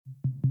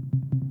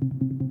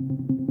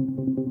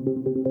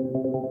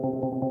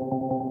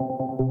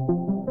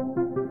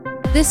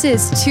This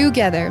is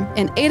Together,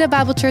 an Ada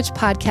Bible Church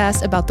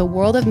podcast about the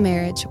world of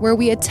marriage, where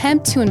we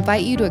attempt to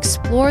invite you to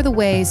explore the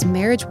ways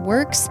marriage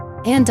works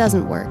and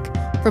doesn't work.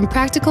 From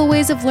practical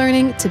ways of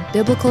learning to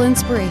biblical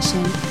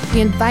inspiration, we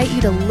invite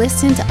you to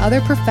listen to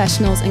other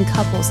professionals and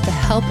couples to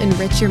help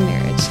enrich your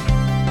marriage.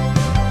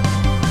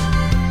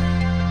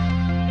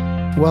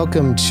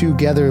 Welcome,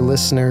 Together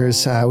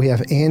listeners. We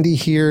have Andy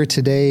here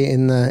today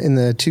in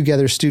the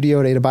Together studio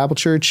at Ada Bible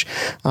Church,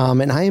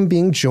 and I am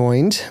being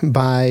joined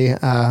by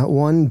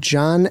one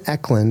John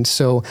Eklund.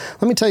 So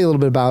let me tell you a little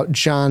bit about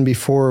John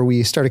before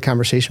we start a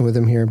conversation with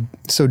him here.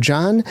 So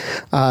John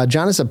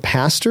is a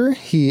pastor.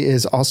 He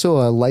is also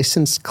a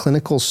licensed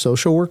clinical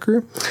social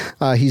worker.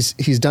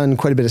 He's done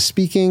quite a bit of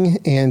speaking,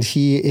 and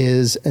he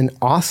is an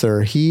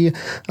author. He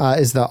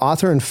is the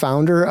author and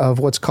founder of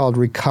what's called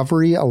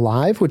Recovery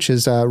Alive, which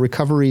is a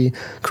recovery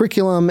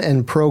curriculum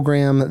and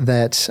program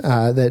that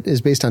is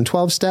based on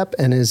 12-step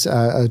and is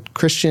a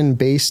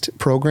Christian-based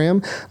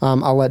program.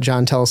 I'll let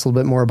John tell us a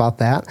little bit more about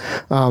that.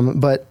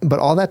 But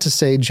all that to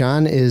say,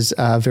 John is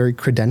very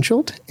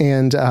credentialed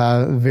and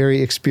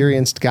very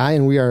experienced guy,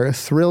 and we are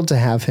thrilled to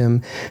have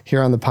him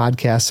here on the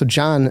podcast. So,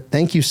 John,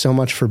 thank you so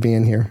much for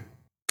being here.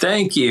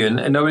 Thank you.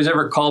 And nobody's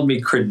ever called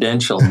me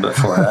credentialed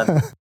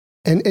before.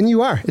 And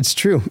you are. It's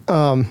true.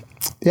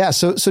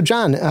 So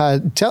John,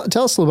 tell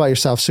us a little about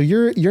yourself. So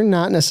you're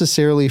not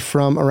necessarily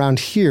from around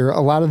here.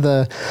 A lot of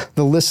the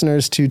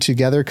listeners to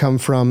Together come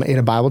from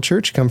Ada Bible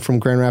Church, come from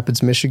Grand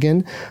Rapids,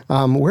 Michigan.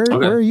 Where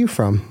are you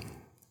from?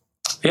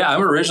 Yeah,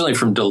 I'm originally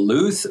from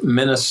Duluth,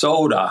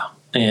 Minnesota,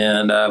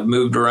 and I've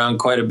moved around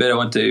quite a bit. I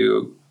went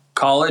to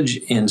college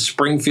in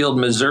Springfield,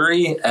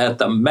 Missouri at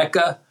the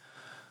Mecca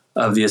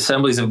of the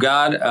Assemblies of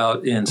God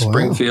out in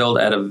Springfield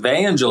at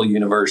Evangel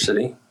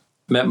University.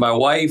 Met my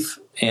wife,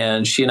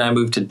 and she and I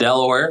moved to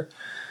Delaware.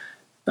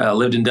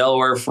 Lived in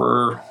Delaware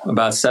for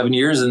about 7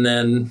 years, and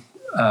then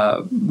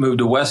moved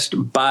to West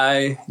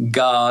by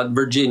God,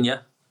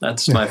 Virginia.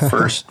 That's my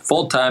first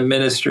full-time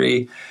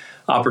ministry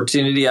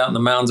opportunity out in the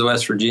mountains of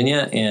West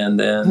Virginia. And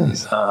then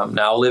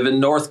now live in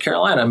North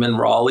Carolina. I'm in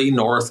Raleigh,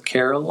 North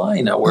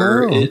Carolina,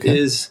 where it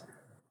is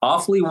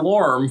awfully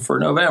warm for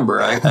November.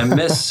 I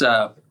miss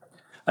the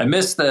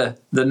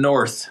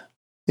north.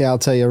 Yeah, I'll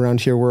tell you,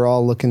 around here, we're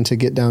all looking to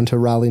get down to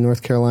Raleigh,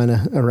 North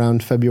Carolina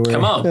around February.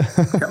 Come on.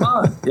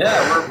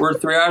 Yeah, we're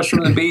 3 hours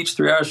from the beach,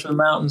 3 hours from the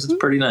mountains. It's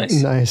pretty nice.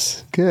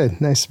 Nice. Good.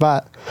 Nice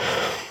spot.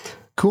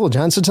 Cool,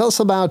 John. So tell us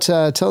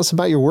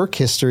about your work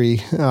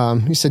history.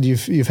 You said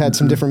you've had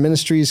some different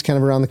ministries kind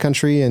of around the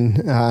country and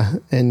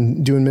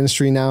doing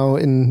ministry now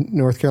in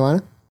North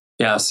Carolina.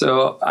 Yeah,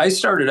 so I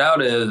started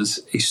out as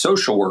a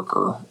social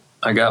worker.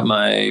 I got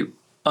my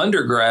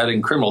undergrad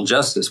in criminal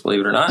justice,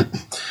 believe it or not.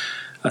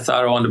 I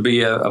thought I wanted to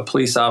be a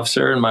police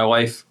officer, and my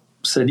wife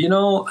said,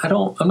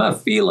 I'm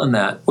not feeling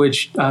that,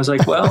 which I was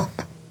like, well,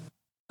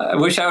 I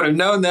wish I would have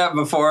known that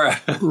before.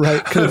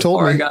 Right. Could have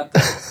told me. I got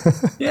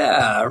that.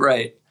 Yeah,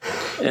 right.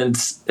 And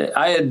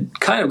I had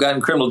kind of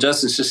gotten criminal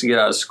justice just to get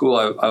out of school.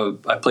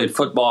 I played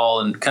football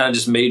and kind of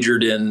just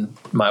majored in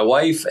my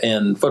wife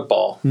and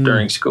football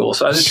during school.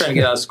 So I was just trying to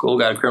get out of school,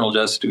 got a criminal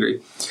justice degree.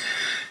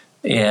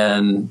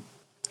 And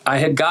I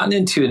had gotten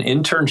into an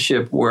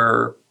internship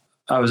where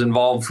I was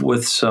involved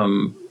with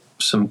some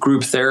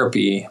group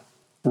therapy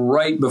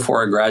right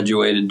before I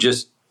graduated.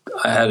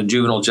 I had a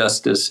juvenile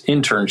justice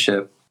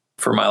internship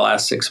for my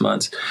last 6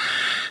 months.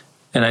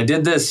 And I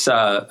did this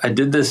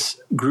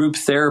group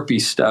therapy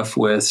stuff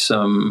with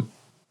some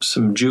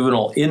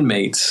juvenile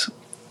inmates.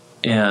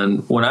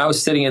 And when I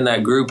was sitting in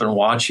that group and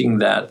watching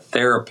that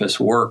therapist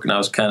work, and I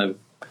was kind of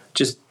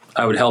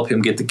I would help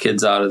him get the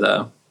kids out of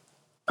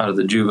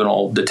the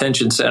juvenile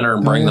detention center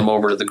and bring them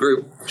over to the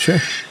group. Sure.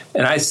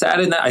 And I sat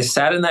in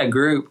that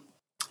group,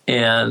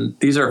 and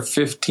these are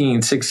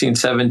 15, 16,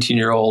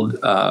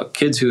 17-year-old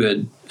kids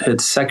who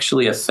had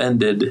sexually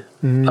offended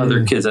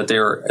other kids, that they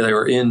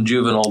were in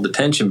juvenile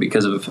detention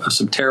because of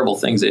some terrible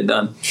things they'd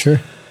done. Sure.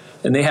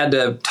 And they had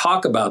to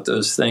talk about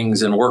those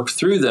things and work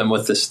through them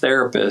with this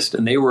therapist,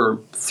 and they were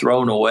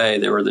thrown away.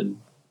 They were the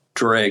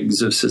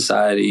dregs of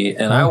society.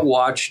 And I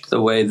watched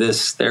the way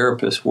this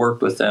therapist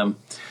worked with them.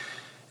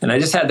 And I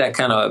just had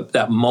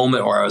that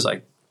moment where I was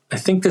like, I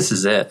think this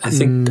is it.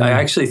 I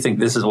actually think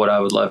this is what I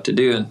would love to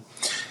do.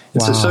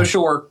 And so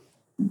social work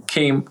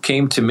came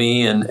to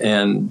me,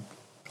 and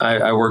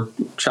I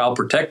worked child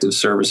protective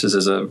services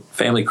as a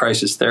family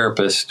crisis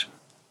therapist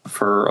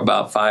for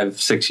about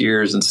 5-6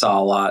 years and saw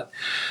a lot.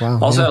 Wow,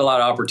 also had a lot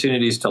of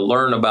opportunities to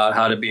learn about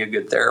how to be a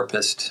good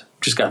therapist.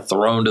 Just got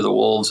thrown to the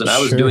wolves. And I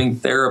was doing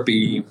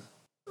therapy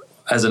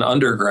as an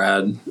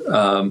undergrad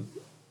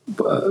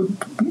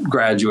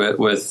graduate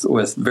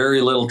with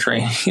very little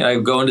training. I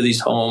would go into these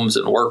homes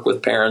and work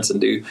with parents and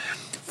do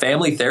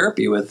family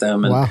therapy with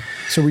them. And, wow.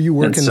 So were you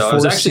working for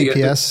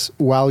CPS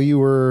while you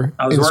were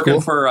I was in working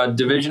school? for a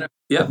Division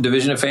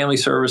of Family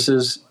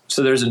Services.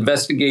 So there's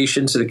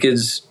investigation. So the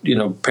kids,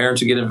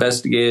 parents would get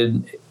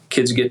investigated,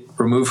 kids get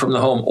removed from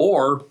the home,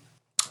 or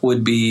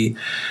would be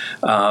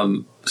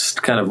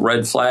kind of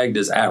red flagged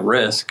as at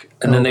risk,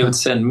 and then they would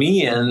send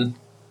me in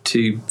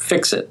to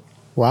fix it.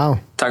 Wow.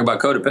 Talk about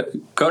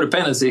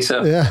codependency.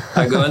 So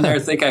I go in there,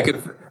 think I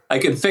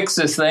could fix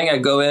this thing. I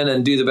go in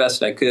and do the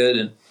best I could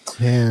and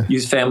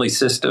use family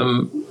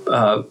system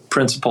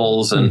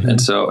principles.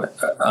 And so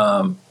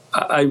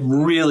I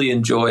really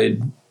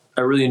enjoyed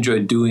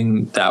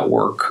doing that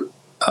work.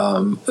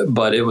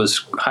 But it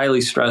was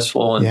highly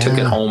stressful and took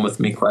it home with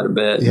me quite a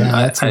bit. Yeah,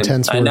 that's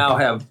intense work. I now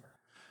have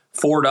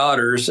 4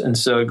 daughters, and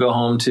so I go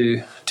home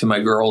to my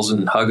girls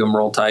and hug them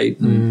real tight.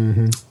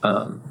 And,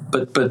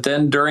 but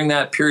then during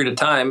that period of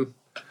time,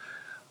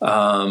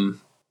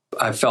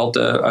 I felt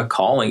a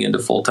calling into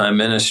full-time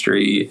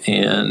ministry,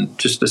 and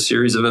just a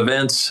series of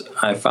events.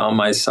 I found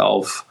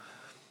myself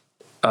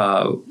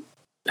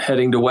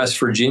heading to West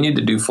Virginia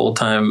to do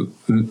full-time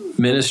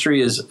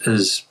ministry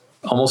as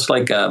almost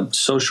like a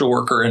social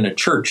worker in a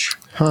church.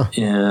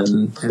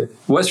 And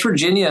West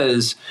Virginia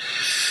is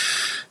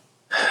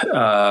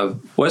a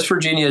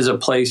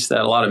place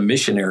that a lot of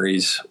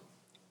missionaries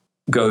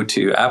go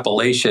to.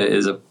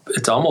 Appalachia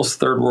it's almost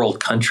third world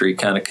country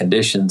kind of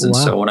conditions. And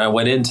so when I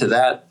went into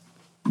that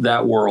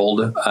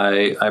world,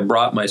 I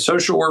brought my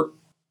social work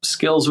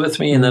skills with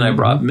me, and then I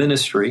brought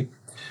ministry,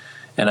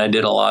 and I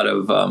did a lot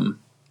of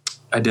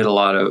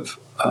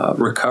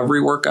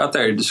recovery work out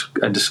there.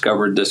 I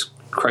discovered this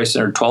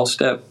Christ-centered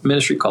 12-step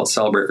ministry called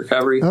Celebrate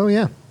Recovery. Oh,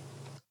 yeah.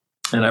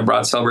 And I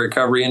brought Celebrate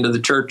Recovery into the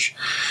church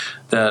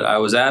that I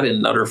was at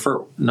in Nutter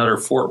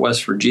Fort,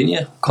 West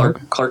Virginia,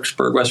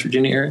 Clarksburg, West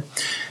Virginia area.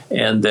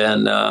 And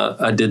then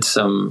I did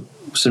some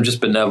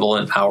just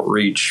benevolent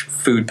outreach,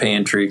 food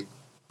pantry,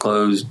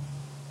 closed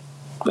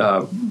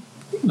closet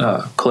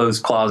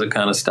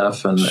kind of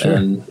stuff.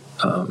 And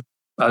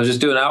I was just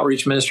doing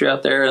outreach ministry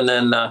out there, and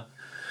then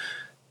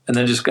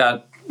just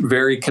got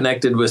very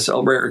connected with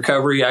Celebrate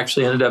Recovery.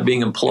 Actually ended up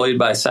being employed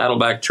by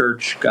Saddleback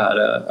Church, got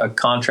a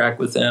contract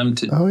with them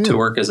to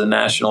work as a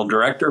national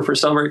director for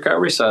Celebrate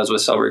Recovery. So I was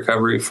with Celebrate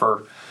Recovery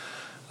for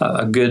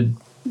a good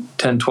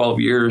 10,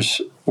 12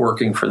 years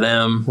working for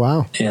them.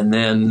 Wow. And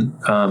then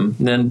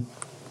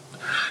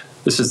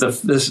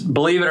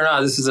believe it or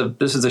not, this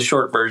is a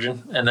short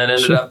version. And then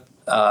ended up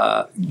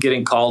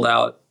getting called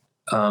out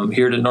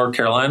here to North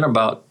Carolina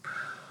about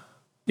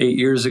 8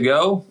 years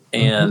ago.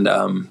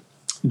 And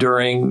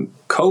during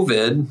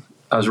COVID,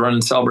 I was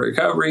running Celebrate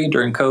Recovery.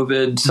 During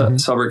COVID,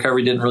 Celebrate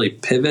Recovery didn't really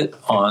pivot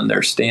on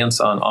their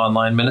stance on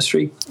online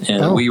ministry.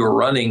 And we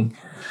run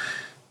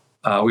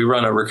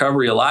a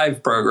Recovery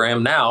Alive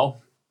program now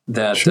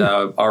that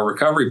our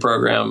recovery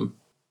program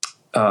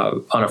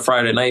on a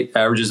Friday night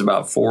averages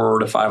about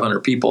 400 to 500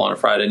 people on a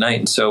Friday night.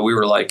 And so we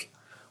were like,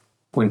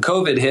 when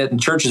COVID hit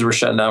and churches were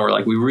shutting down, we're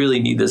like, we really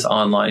need this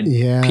online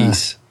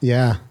piece.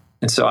 Yeah.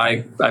 And so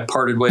I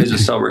parted ways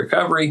with Celebrate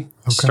Recovery,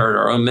 started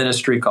our own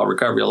ministry called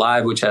Recovery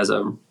Alive, which has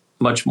a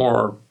much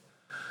more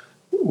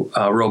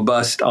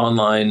robust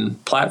online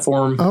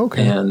platform.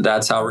 And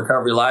that's how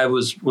Recovery Alive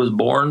was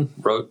born.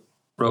 Wrote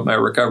my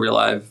Recovery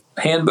Alive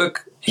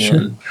handbook,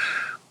 and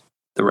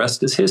the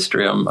rest is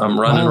history. I'm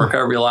running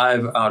Recovery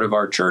Alive out of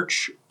our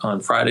church on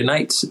Friday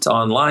nights. It's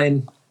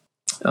online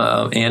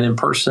and in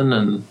person,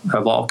 and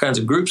have all kinds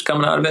of groups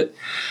coming out of it.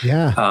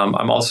 Yeah.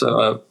 I'm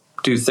also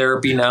do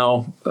therapy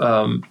now.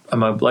 I'm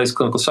a licensed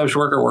clinical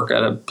social worker, work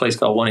at a place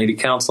called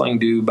 180 Counseling,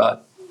 do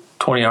about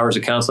 20 hours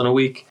of counseling a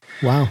week.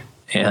 Wow.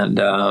 And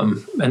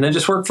then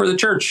just work for the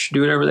church, do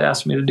whatever they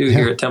ask me to do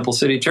here at Temple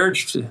City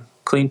Church,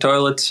 clean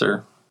toilets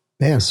or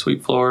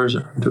sweep floors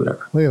or do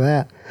whatever. Look at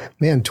that.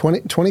 Man,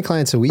 20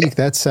 clients a week,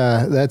 that's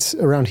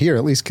around here,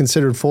 at least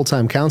considered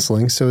full-time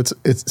counseling. So it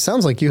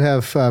sounds like you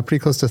have pretty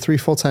close to 3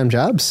 full-time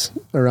jobs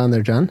around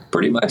there, John.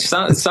 Pretty much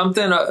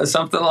something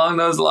along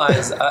those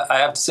lines. I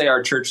have to say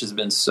our church has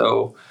been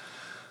so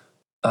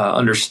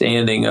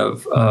understanding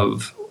of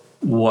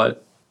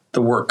what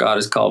the work God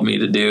has called me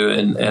to do.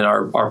 And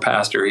our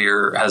pastor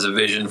here has a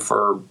vision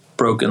for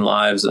broken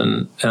lives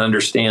and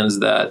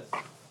understands that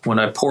when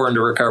I pour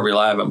into Recovery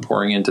Live, I'm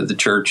pouring into the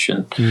church.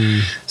 And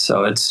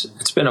so it's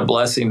been a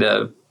blessing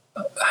to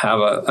have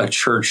a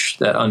church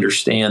that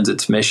understands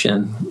its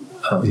mission.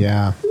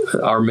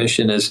 Our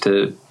mission is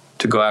to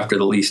go after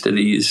the least of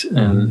these.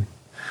 And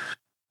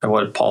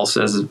what Paul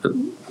says is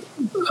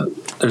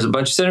there's a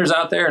bunch of sinners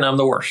out there and I'm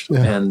the worst.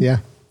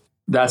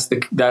 That's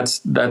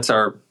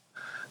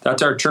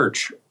our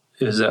church,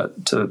 is to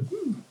a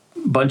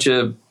bunch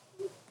of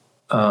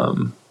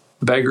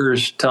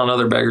beggars telling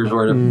other beggars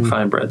where to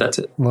find bread. That's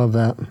it. Love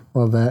that.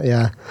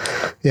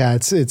 Yeah.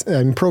 It's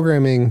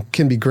programming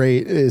can be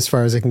great as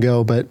far as it can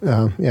go, but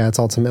it's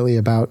ultimately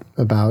about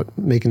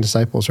making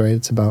disciples, right?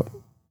 It's about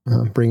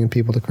bringing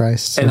people to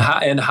Christ. So.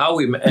 And how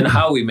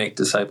we make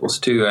disciples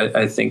too.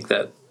 I think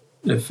that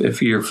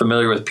if you're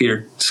familiar with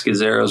Peter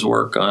Scazzero's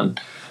work on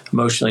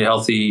emotionally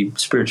healthy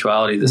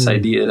spirituality, this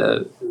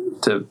idea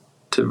to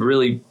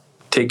really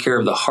take care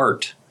of the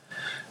heart,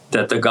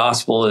 that the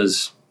gospel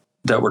is,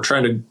 that we're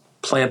trying to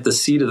plant the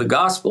seed of the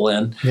gospel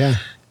in.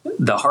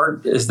 The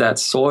heart is that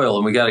soil,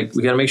 and we got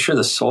to make sure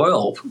the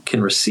soil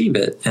can receive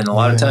it. And a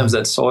lot of times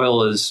that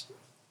soil is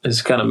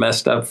kind of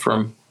messed up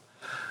from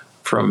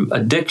from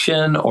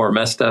addiction or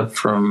messed up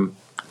from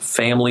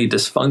family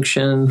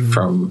dysfunction,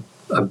 from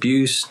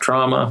abuse,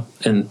 trauma.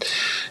 And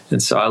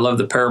so I love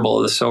the parable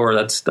of the sower.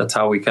 That's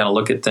how we kind of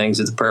look at things.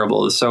 It's the parable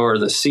of the sower.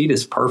 The seed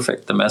is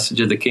perfect. The message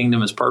of the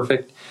kingdom is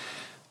perfect,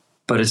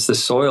 but it's the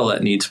soil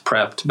that needs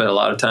prepped. But a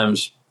lot of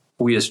times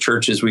we as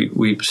churches,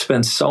 we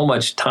spend so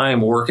much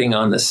time working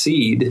on the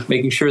seed,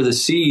 making sure the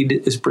seed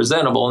is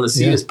presentable and the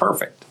seed is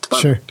perfect. It's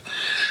perfect.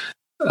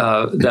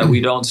 Sure. That we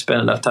don't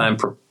spend enough time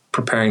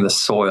preparing the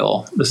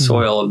soil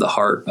of the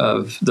heart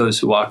of those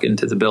who walk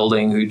into the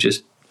building, who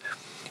just,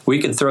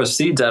 we can throw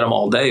seeds at them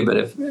all day, but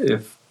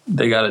if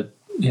they got to,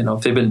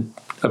 if they've been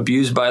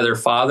abused by their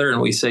father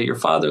and we say, your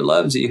father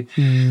loves you,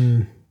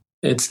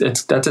 that's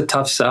a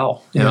tough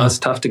sell. It's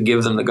tough to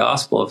give them the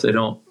gospel if they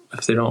don't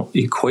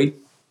equate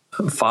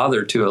a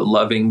father to a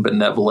loving,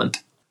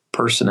 benevolent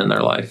person in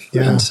their life.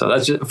 Yeah. And so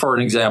that's just for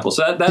an example.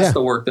 So that's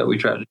the work that we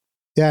try to do.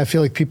 Yeah, I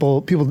feel like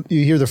people,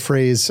 you hear the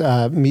phrase,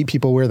 meet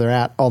people where they're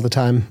at all the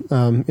time.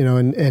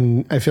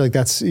 And I feel like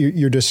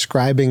you're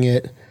describing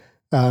it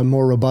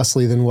more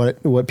robustly than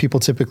what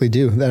people typically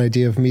do. That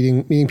idea of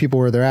meeting people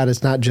where they're at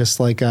is not just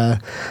like,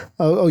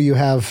 you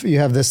have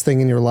this thing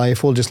in your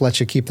life, we'll just let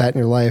you keep that in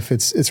your life.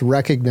 It's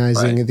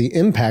recognizing the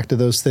impact of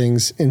those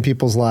things in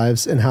people's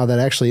lives and how that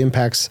actually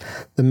impacts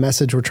the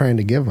message we're trying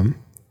to give them.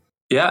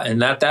 Yeah,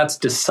 and that's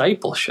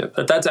discipleship.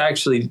 That's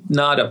actually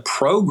not a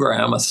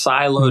program, a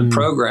siloed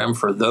program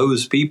for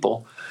those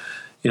people.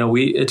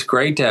 It's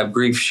great to have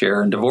grief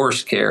share and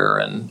divorce care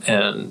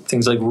and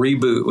things like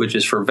Reboot, which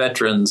is for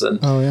veterans. And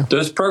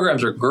those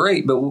programs are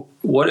great, but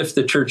what if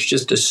the church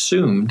just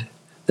assumed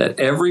that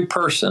every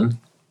person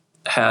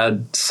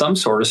had some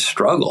sort of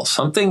struggle,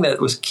 something that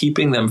was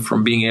keeping them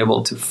from being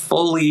able to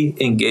fully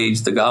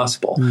engage the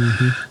gospel?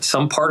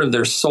 Some part of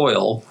their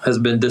soil has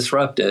been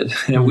disrupted,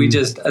 and we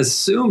just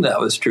assumed that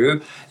was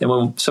true. And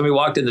when somebody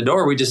walked in the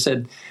door, we just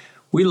said,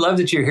 we love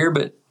that you're here,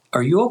 but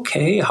are you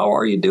okay? How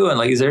are you doing?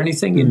 Like, is there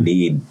anything you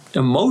need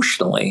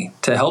emotionally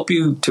to help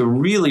you to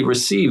really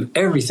receive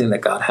everything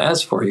that God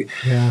has for you?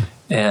 Yeah.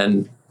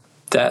 And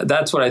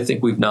that's what I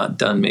think we've not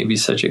done maybe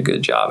such a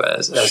good job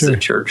as the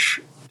church,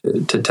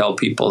 to tell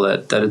people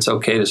that it's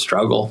okay to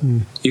struggle.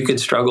 You could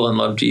struggle and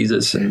love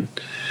Jesus and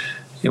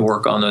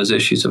work on those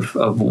issues of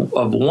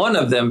one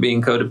of them being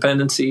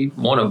codependency,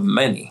 one of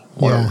many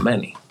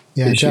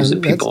issues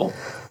that people.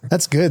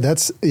 That's good.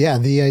 That's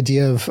the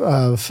idea of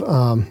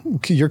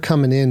you're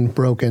coming in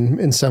broken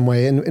in some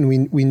way, and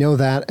we know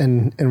that,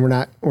 and we're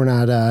not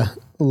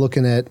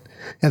looking at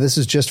this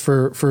is just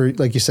for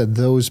like you said,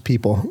 those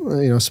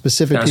people,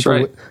 specific That's people,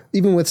 right.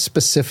 Even with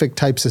specific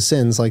types of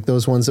sins, like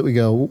those ones that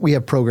we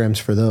have programs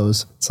for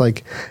those. It's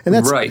like, and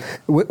that's right.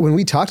 When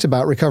we talked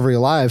about Recovery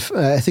Alive,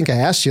 I think I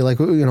asked you, like,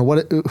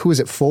 who is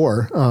it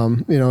for?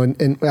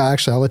 And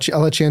actually I'll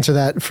let you answer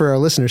that for our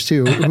listeners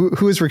too.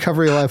 Who is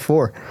Recovery Alive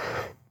for?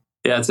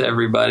 Yeah, it's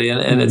everybody.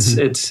 And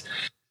it's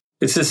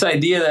this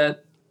idea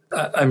that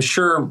I'm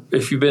sure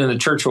if you've been in the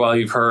church a while,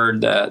 you've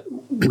heard that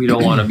we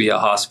don't want to be a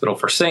hospital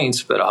for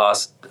saints, but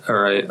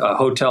a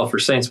hotel for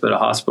saints, but a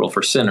hospital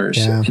for sinners.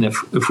 Yeah. And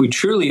if we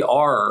truly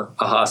are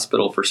a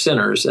hospital for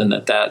sinners, and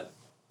that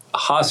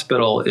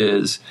hospital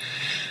is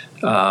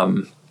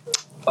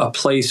a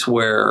place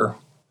where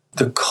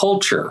the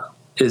culture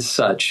is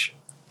such,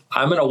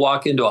 I'm going to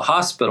walk into a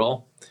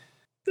hospital.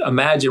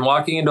 Imagine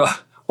walking into a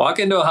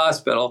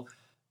hospital,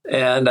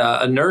 and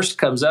a nurse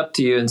comes up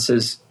to you and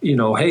says,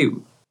 hey,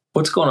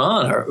 what's going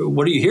on? Or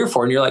what are you here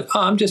for? And you're like, oh,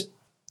 I'm just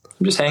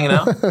hanging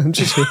out. I'm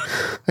here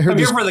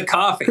for the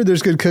coffee. I heard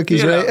there's good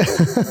cookies, right?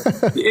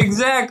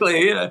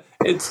 Exactly.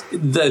 It's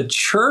the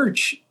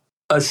church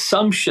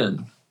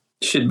assumption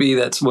should be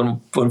that's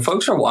when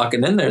folks are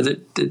walking in there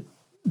that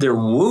they're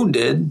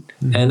wounded,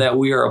 and that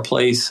we are a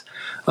place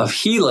of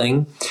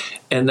healing,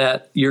 and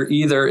that you're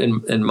either,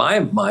 in my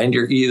mind,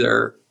 you're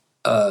either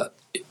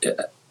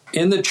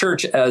in the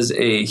church as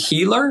a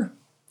healer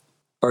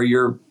or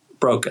you're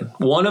broken.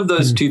 One of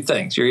those two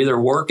things. You're either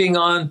working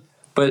on,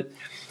 but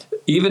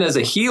even as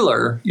a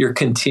healer, you're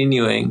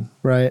continuing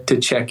to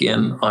check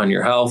in on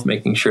your health,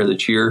 making sure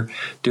that you're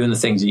doing the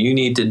things you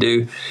need to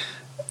do.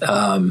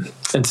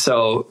 And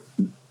so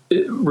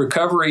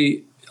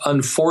recovery,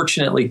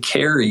 unfortunately,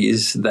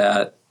 carries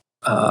that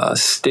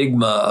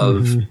stigma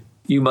of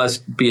you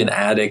must be an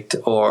addict,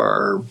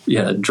 or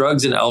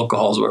drugs and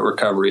alcohol is what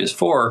recovery is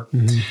for.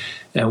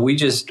 And we're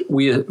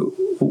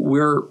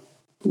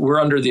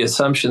under the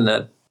assumption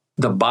that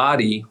the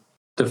body,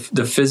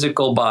 the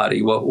physical body,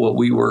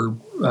 the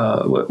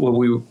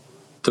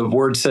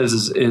word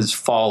says is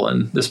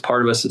fallen. This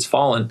part of us is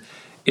fallen.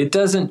 It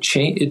doesn't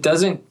change. It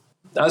doesn't.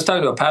 I was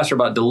talking to a pastor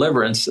about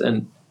deliverance,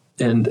 and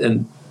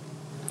as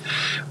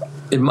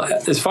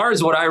far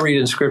as what I read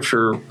in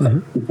Scripture,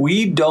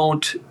 we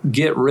don't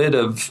get rid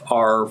of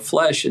our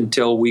flesh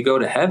until we go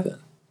to heaven,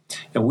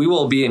 and we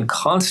will be in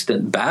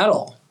constant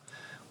battle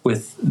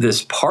with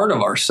this part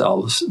of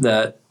ourselves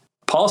that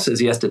Paul says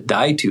he has to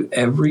die to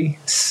every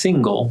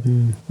single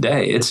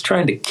day. It's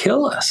trying to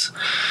kill us.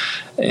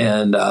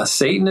 And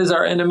Satan is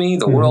our enemy,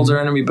 the world's our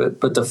enemy,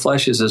 but the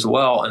flesh is as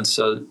well. And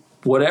so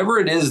whatever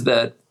it is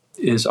that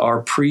is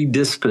our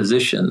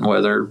predisposition,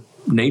 whether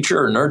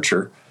nature or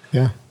nurture,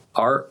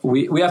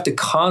 we have to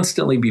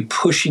constantly be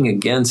pushing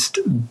against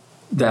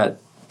that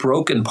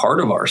broken part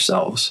of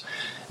ourselves.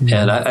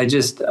 And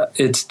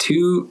it's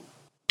too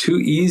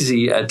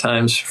easy at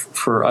times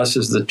for us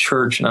as the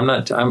church. And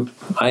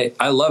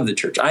I love the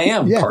church. I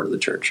am part of the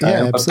church. I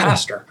am a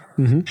pastor.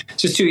 Mm-hmm.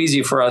 It's just too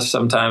easy for us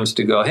sometimes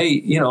to go,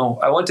 hey,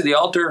 I went to the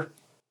altar,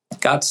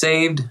 got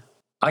saved,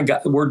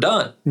 we're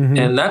done. Mm-hmm.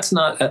 And that's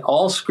not at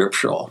all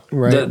scriptural.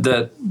 Right.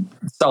 The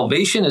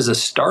salvation is a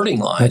starting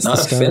line, that's not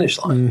a finish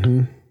line.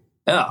 Mm-hmm.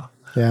 Yeah.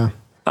 Yeah.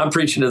 I'm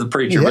preaching to the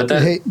preacher, but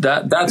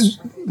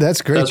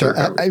that's great.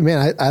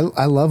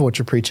 I love what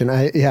you're preaching.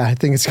 I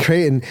think it's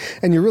great.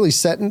 And you're really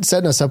setting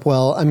us up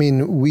well. I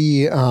mean,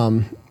 we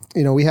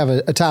have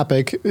a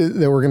topic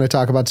that we're going to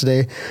talk about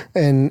today,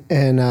 and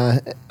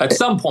at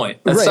some point,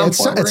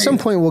 at some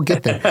point we'll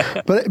get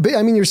there. but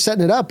I mean, you're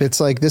setting it up. It's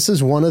like this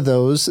is one of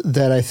those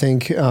that I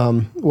think,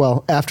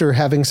 after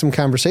having some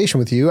conversation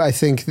with you, I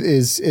think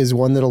is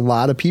one that a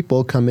lot of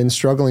people come in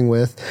struggling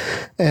with,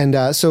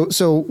 and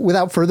so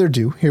without further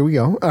ado, here we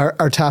go.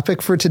 Our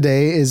topic for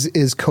today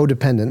is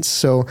codependence.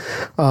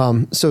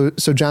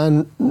 So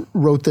John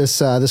wrote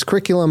this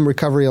curriculum,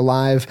 Recovery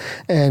Alive,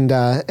 and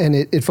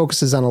it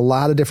focuses on a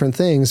lot of different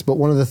things, but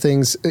one of the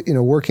things,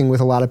 working with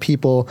a lot of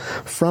people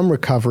from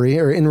recovery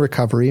or in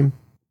recovery,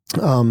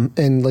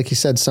 and like you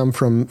said, some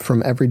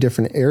from every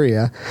different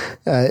area,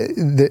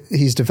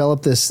 he's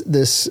developed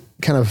this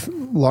kind of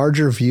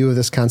larger view of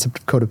this concept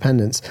of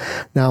codependence.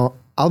 Now,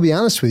 I'll be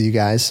honest with you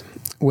guys.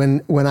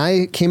 When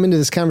I came into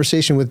this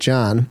conversation with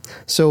John,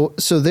 so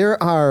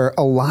there are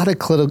a lot of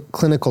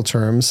clinical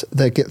terms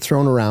that get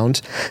thrown around,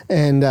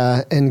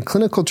 and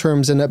clinical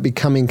terms end up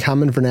becoming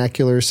common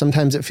vernacular.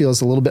 Sometimes it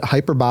feels a little bit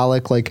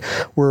hyperbolic, like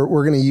we're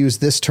going to use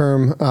this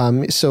term.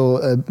 So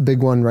a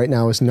big one right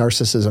now is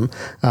narcissism.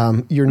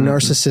 You're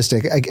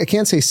narcissistic. I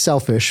can't say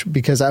selfish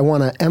because I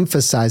want to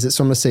emphasize it,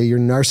 so I'm going to say you're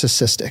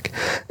narcissistic,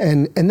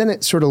 and then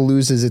it sort of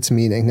loses its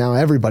meaning. Now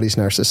everybody's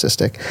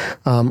narcissistic,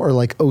 or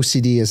like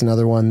OCD is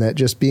another one that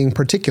just being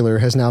particular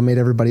has now made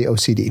everybody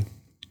OCD.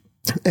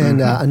 And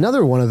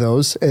another one of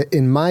those,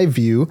 in my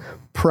view,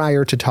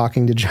 prior to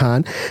talking to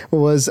John,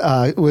 was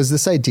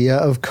this idea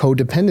of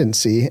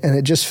codependency. And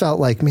it just felt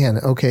like, man,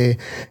 okay,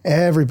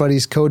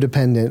 everybody's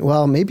codependent.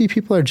 Well, maybe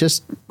people are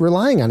just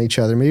relying on each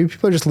other. Maybe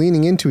people are just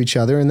leaning into each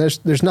other. And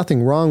there's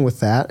nothing wrong with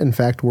that. In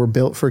fact, we're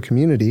built for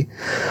community.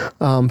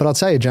 But I'll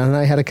tell you, John and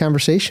I had a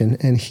conversation,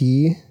 and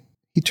he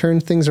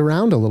turned things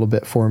around a little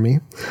bit for me.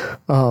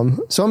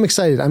 So I'm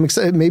excited.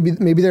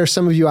 Maybe there are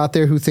some of you out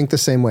there who think the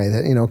same way,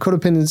 that,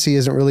 codependency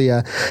isn't really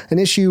an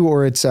issue,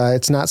 or it's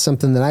not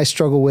something that I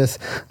struggle with.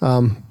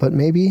 But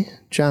maybe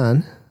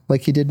John,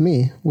 like he did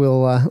me,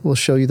 will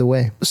show you the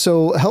way.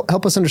 So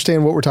help us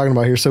understand what we're talking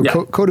about here. So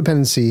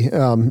codependency,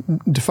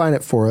 define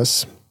it for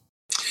us.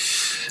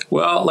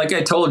 Well, like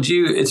I told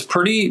you, it's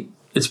pretty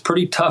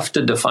tough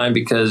to define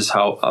because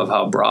of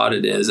how broad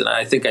it is. And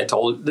I think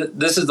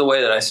this is the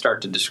way that I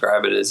start to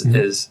describe it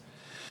is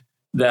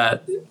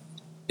that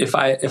if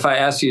I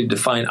ask you to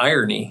define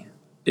irony,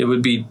 it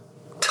would be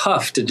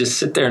tough to just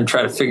sit there and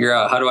try to figure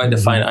out, how do I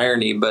define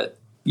irony? But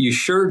you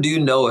sure do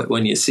know it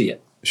when you see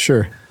it.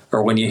 Sure.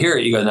 Or when you hear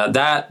it, you go, now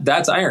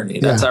that's irony.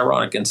 That's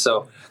ironic. And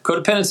so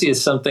codependency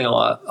is something a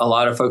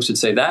lot of folks would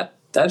say that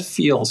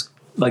feels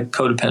like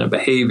codependent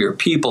behavior,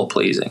 people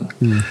pleasing,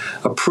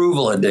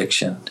 approval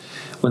addiction.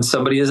 When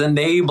somebody is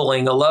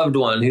enabling a loved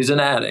one who's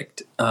an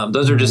addict.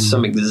 Those are just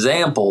some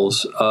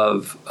examples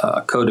of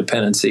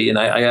codependency. And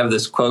I have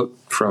this quote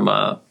from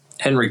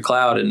Henry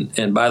Cloud.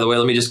 And by the way,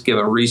 let me just give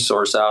a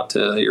resource out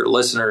to your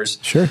listeners.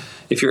 Sure.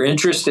 If you're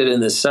interested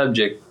in this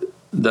subject,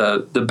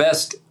 the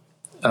best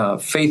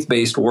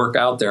faith-based work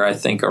out there, I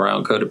think,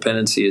 around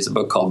codependency is a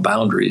book called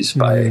Boundaries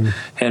by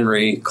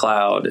Henry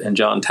Cloud and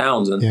John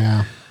Townsend.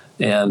 Yeah.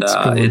 And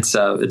it's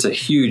a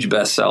huge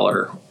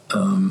bestseller.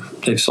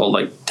 They've sold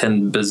like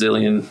 10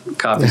 bazillion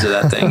copies of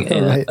that thing.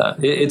 And right.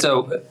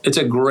 It's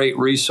a great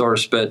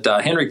resource. But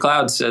Henry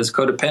Cloud says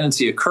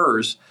codependency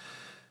occurs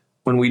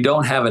when we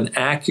don't have an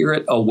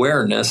accurate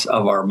awareness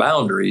of our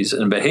boundaries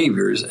and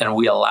behaviors, and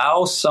we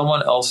allow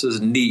someone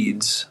else's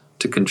needs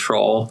to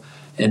control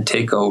and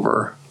take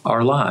over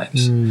our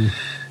lives. And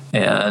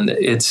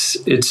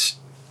it's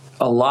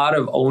a lot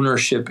of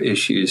ownership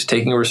issues,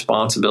 taking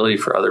responsibility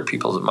for other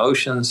people's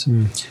emotions,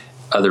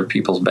 other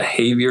people's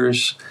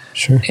behaviors.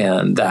 Sure.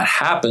 And that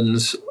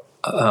happens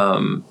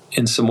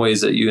in some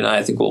ways that you and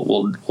I think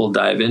we'll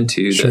dive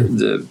into. Sure.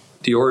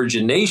 The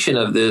origination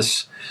of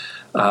this,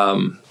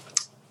 though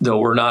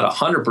we're not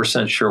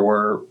 100%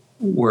 sure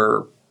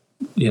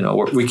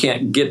we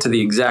can't get to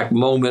the exact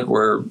moment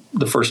where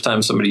the first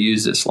time somebody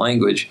used this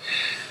language,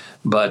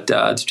 but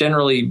it's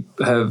generally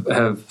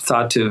have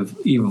thought to have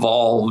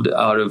evolved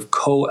out of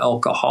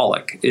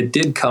co-alcoholic. It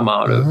did come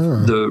out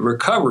of the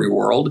recovery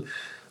world,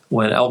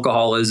 when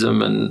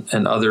alcoholism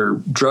and other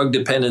drug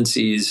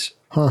dependencies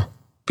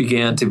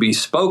began to be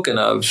spoken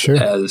of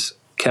as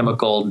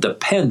chemical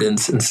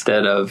dependence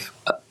instead of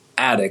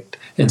addict.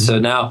 And so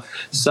now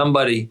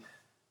somebody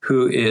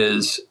who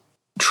is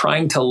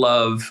trying to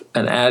love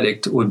an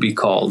addict would be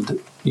called,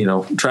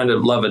 trying to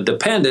love a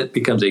dependent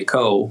becomes a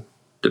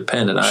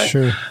co-dependent.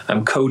 Sure.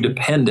 I'm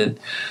codependent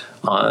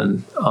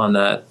on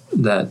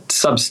that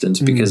substance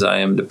because I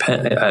am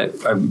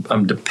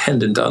I'm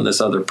dependent on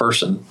this other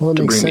person to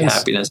bring me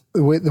happiness.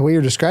 The way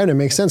you're describing it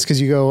makes sense,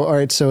 because you go, all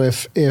right, so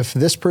if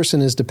this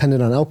person is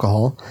dependent on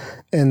alcohol,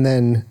 and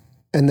then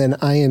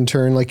I, in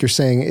turn, like you're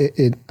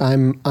saying,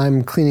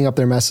 I'm cleaning up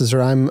their messes,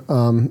 or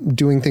I'm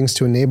doing things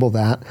to enable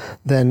that,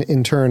 then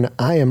in turn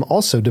I am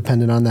also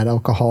dependent on that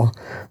alcohol.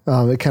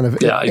 It kind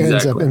of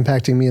ends up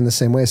impacting me in the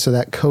same way. So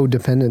that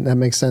codependent, that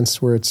makes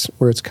sense where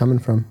it's coming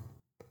from.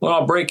 Well,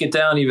 I'll break it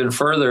down even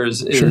further.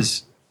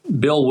 Is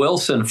Bill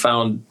Wilson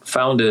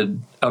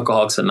founded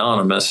Alcoholics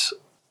Anonymous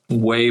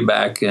way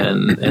back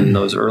in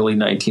those early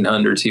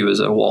 1900s. He was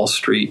a Wall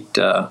Street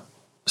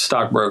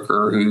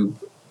stockbroker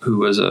who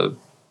was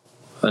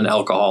an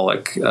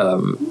alcoholic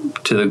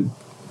to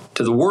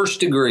the worst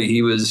degree.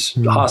 He was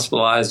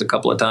hospitalized a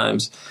couple of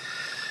times,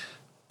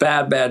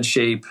 bad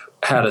shape,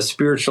 had a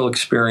spiritual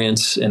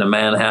experience in a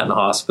Manhattan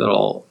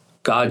hospital.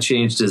 God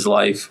changed his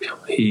life.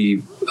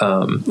 He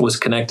was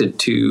connected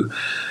to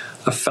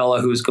a fellow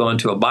who was going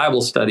to a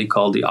Bible study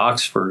called the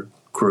Oxford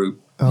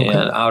Group. Okay.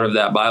 And out of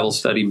that Bible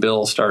study,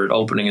 Bill started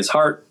opening his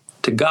heart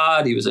to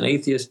God. He was an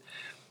atheist.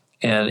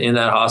 And in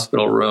that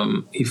hospital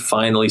room, he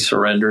finally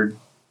surrendered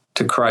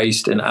to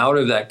Christ. And out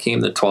of that came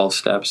the 12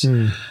 steps.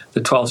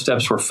 The 12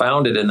 steps were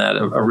founded in that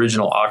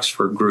original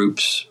Oxford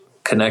Group's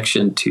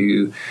connection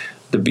to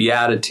the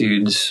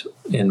Beatitudes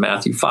in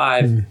Matthew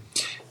 5.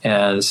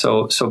 And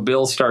so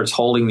Bill starts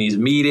holding these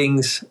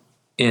meetings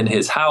in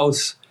his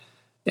house,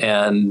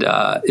 and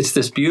it's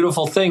this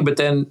beautiful thing. But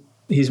then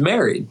he's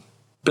married.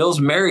 Bill's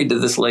married to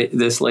this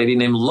lady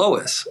named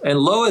Lois, and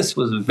Lois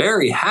was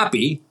very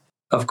happy,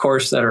 of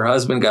course, that her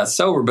husband got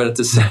sober. But at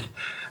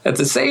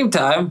the same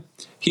time,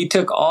 he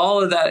took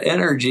all of that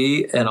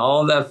energy and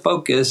all of that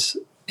focus.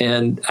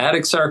 And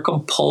addicts are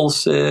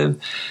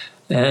compulsive,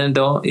 and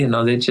they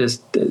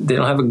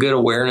don't have a good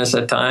awareness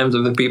at times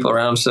of the people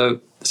around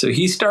them. So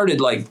he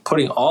started like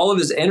putting all of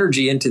his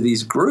energy into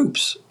these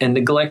groups and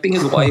neglecting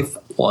his wife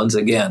once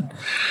again.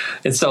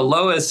 And so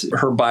Lois,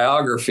 her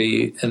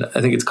biography, and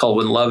I think it's called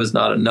When Love Is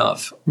Not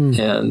Enough.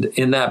 And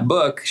in that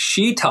book,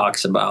 she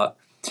talks about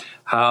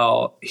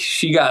how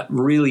she got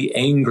really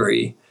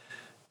angry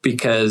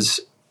because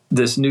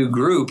this new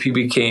group, he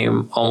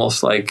became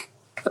almost like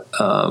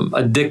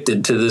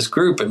addicted to this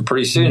group. And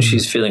pretty soon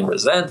she's feeling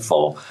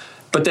resentful.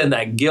 But then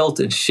that guilt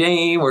and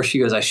shame where she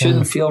goes, I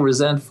shouldn't feel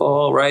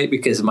resentful, right?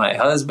 Because my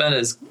husband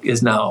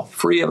is now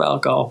free of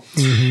alcohol.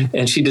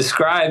 And she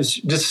describes,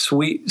 just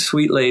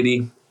sweet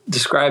lady,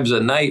 describes a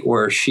night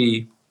where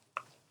she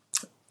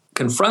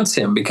confronts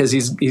him because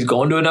he's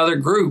going to another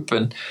group,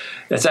 and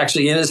it's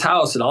actually in his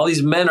house, and all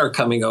these men are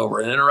coming over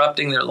and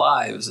interrupting their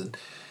lives.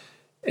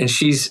 And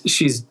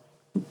she's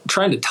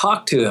trying to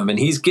talk to him, and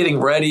he's getting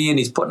ready and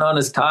he's putting on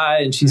his tie,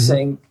 and she's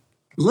saying,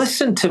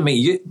 listen to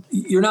me.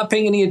 You're not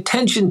paying any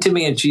attention to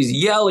me. And she's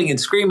yelling and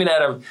screaming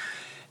at him.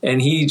 And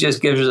he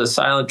just gives her a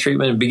silent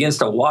treatment and begins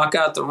to walk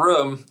out the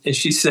room. And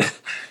she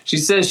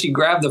says she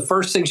grabbed the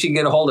first thing she could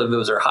get a hold of. It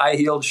was her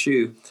high-heeled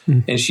shoe.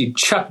 And she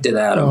chucked it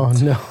at him. Oh,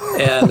 no.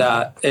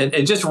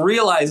 and just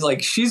realized,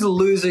 like, she's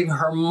losing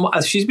her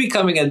 – she's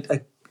becoming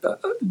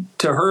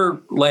to her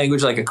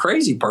language, like a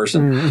crazy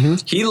person.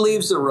 He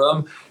leaves the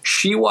room.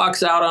 She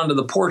walks out onto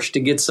the porch to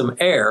get some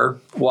air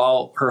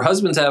while her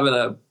husband's having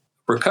a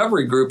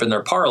recovery group in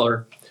their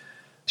parlor.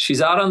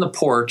 She's out on the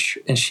porch,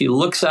 and she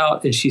looks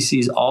out and she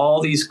sees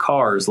all these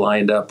cars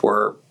lined up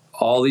where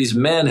all these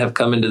men have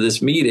come into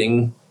this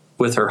meeting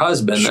with her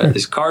husband. Sure.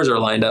 These cars are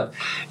lined up.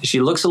 And she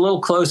looks a little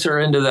closer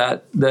into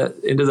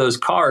into those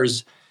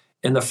cars.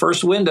 In the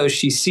first window,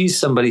 she sees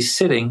somebody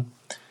sitting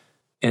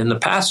in the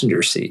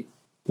passenger seat,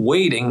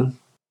 waiting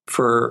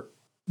for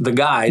the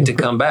guy to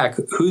come back.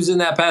 Who's in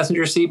that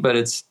passenger seat? But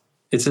it's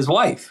his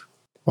wife.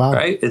 Wow.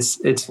 Right?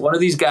 It's one of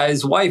these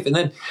guys' wife. And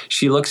then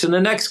she looks in the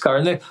next car,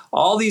 and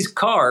all these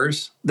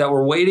cars that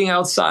were waiting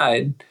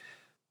outside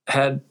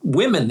had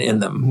women in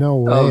them. No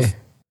way. Of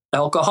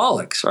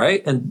alcoholics,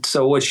 right? And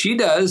so what she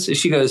does is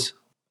she goes,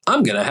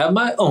 I'm going to have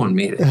my own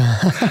meeting.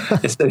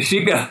 And so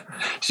she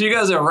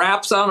goes and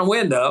raps on a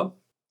window,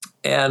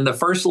 and the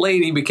first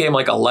lady became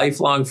like a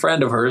lifelong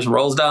friend of hers,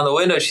 rolls down the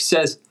window. She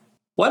says,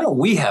 why don't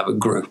we have a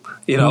group?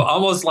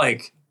 Almost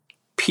like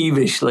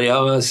peevishly,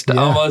 almost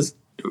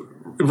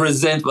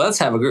resentful. Let's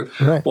have a group.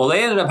 Right. Well,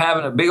 they ended up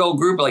having a big old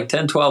group of like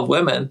 10, 12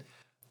 women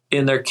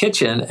in their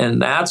kitchen,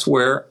 and that's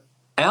where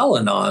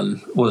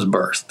Al-Anon was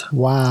birthed.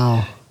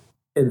 Wow.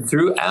 And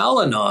through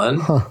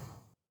Al-Anon,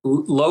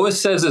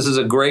 Lois says, this is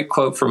a great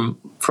quote from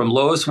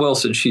Lois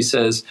Wilson. She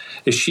says,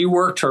 as she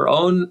worked her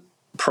own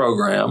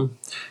program,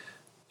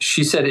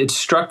 she said, it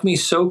struck me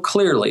so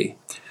clearly.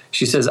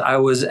 She says, I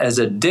was as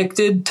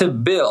addicted to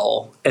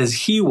Bill as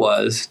he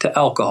was to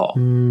alcohol.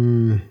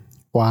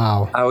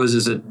 Wow. I was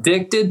as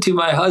addicted to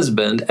my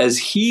husband as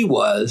he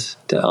was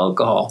to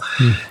alcohol.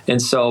 And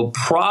so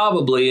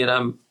probably,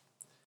 and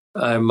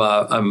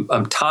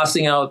I'm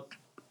tossing out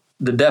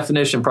the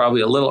definition probably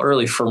a little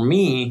early. For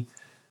me,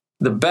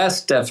 the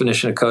best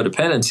definition of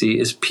codependency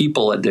is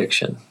people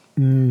addiction.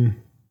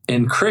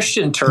 In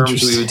Christian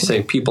terms, we would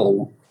say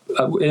people,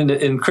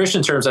 in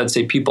Christian terms, I'd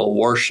say people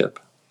worship.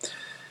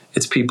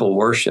 It's people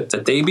worship,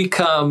 that they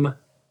become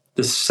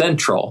the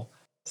central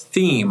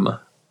theme,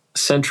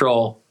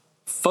 central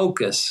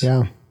focus,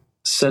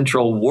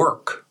 central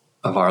work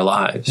of our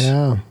lives.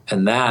 Yeah.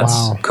 And that's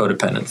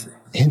codependency.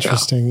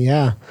 Interesting.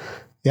 Yeah.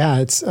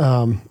 It's,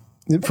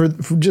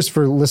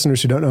 for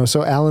listeners who don't know,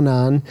 so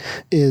Al-Anon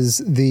is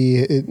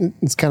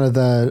it's kind of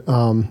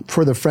the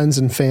for the friends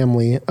and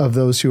family of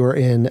those who are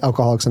in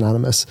Alcoholics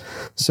Anonymous.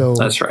 So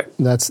that's right.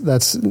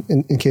 That's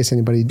in case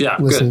anybody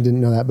listening didn't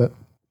know that, but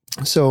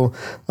so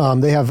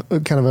they have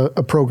kind of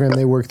a program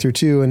they work through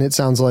too, and it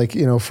sounds like,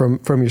 you know, from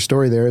your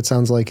story there, it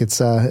sounds like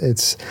it's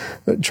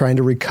trying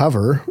to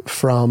recover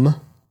from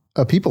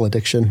a people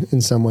addiction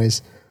in some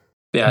ways.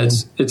 Yeah,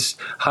 it's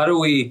how do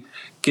we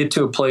get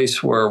to a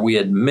place where we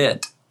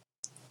admit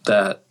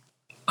that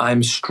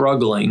I'm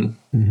struggling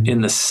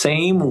in the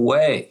same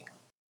way,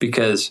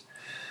 because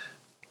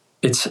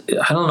it's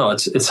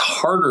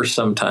harder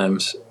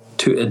sometimes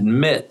to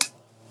admit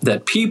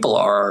that people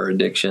are our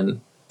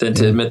addiction than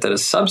to admit that a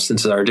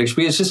substance is our addiction,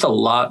 because it's just a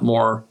lot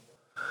more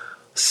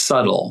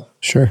subtle.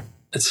 Sure.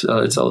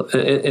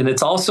 And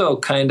it's also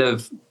kind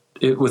of,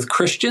 with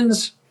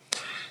Christians,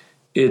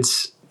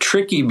 it's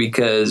tricky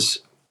because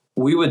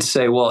we would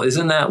say, well,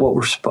 isn't that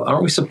what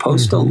aren't we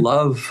supposed to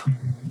love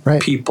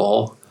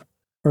people?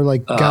 Or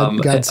like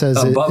God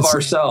says above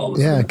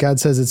ourselves. Yeah, God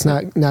says it's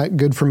not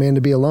good for man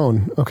to be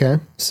alone. Okay,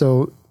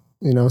 so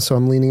so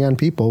I'm leaning on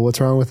people. What's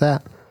wrong with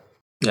that?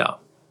 Yeah,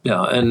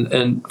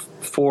 and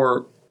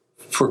for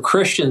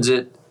Christians,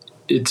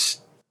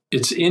 it's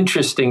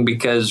interesting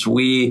because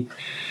we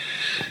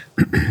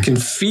can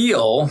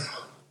feel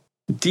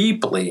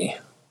deeply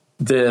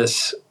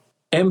this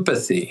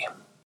empathy,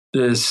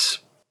 this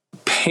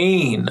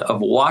pain of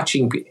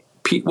watching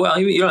people. Well,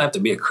 you don't have to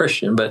be a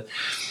Christian, but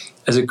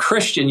as a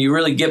Christian, you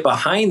really get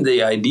behind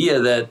the idea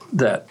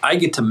that I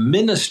get to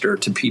minister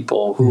to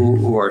people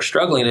who are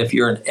struggling. If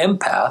you're an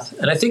empath,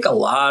 and I think a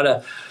lot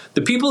of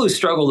the people who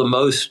struggle the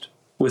most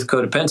with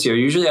codependency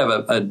usually have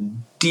a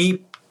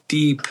deep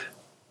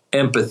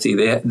empathy.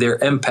 They're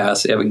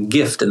empaths. They have a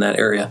gift in that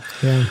area.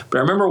 Yeah. But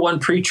I remember one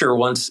preacher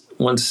once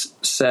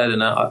said,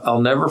 and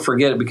I'll never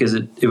forget it because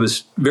it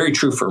was very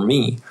true for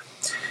me.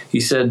 He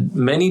said,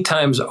 many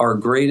times our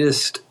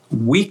greatest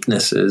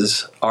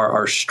weaknesses are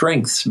our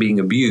strengths being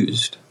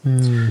abused.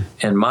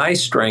 And my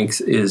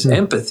strength is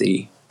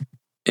empathy.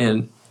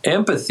 And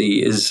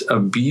empathy is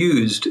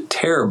abused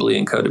terribly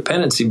in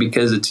codependency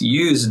because it's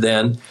used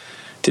then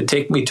to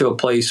take me to a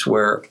place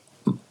where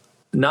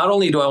not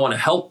only do I want to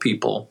help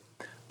people,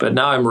 but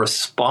now I'm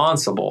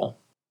responsible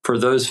for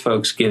those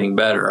folks getting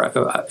better.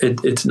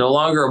 It's no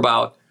longer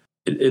about,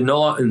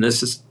 and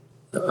this is,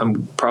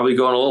 I'm probably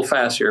going a little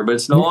fast here, but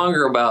it's no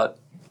longer about,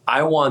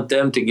 I want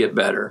them to get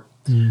better.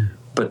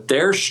 But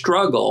their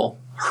struggle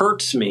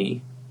hurts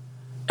me,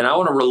 and I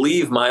want to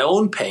relieve my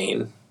own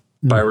pain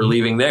by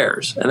relieving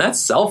theirs. And that's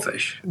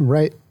selfish.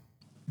 Right.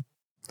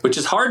 Which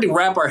is hard to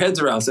wrap our heads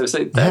around. So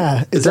say, is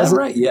that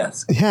right?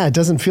 Yes. Yeah, it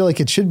doesn't feel like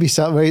it should be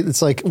selfish.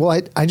 It's like, well,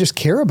 I just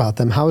care about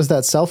them. How is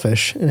that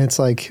selfish? And it's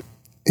like,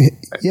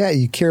 yeah,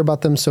 you care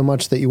about them so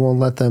much that you won't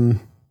let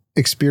them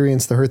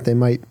experience the hurt they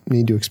might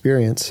need to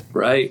experience.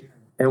 Right.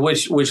 And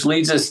which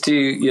leads us to,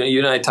 you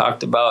and I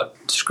talked about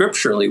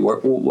scripturally,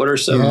 what are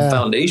some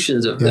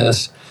foundations of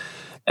this?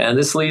 And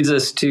this leads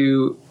us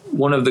to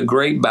one of the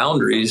great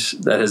boundaries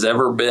that has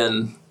ever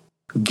been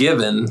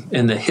given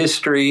in the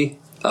history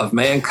of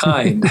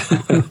mankind.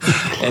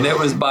 And it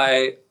was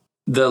by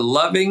the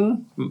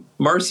loving,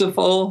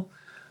 merciful,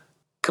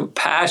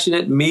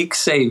 compassionate, meek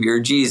Savior,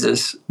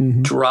 Jesus,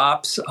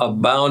 drops a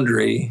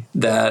boundary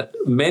that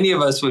many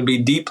of us would be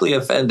deeply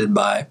offended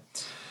by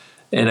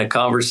in a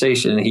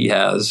conversation he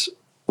has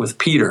with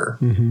Peter.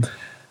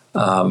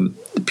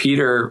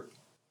 Peter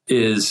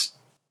is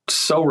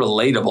so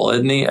relatable,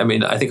 isn't he? I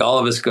mean, I think all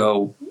of us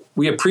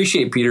we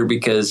appreciate Peter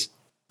because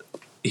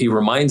he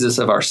reminds us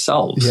of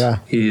ourselves. Yeah.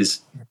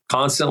 He's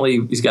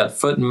got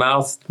foot and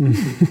mouth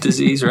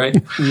disease, right?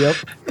 Yep.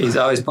 He's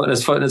always putting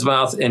his foot in his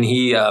mouth, and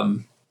he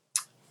kind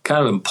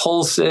of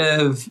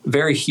impulsive,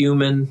 very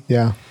human.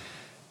 Yeah.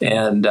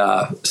 And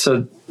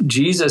so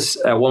Jesus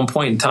at one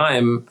point in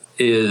time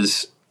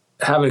is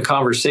having a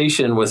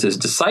conversation with his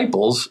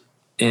disciples,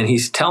 and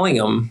he's telling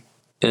them,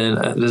 and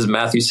this is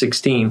Matthew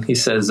 16, he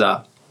says,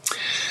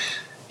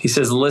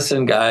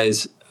 listen,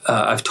 guys,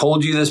 I've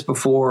told you this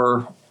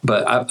before,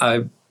 but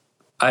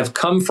I've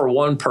come for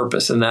one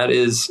purpose, and that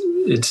is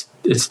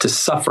it's to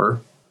suffer,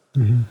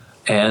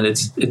 and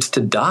it's to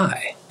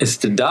die. It's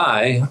to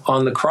die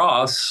on the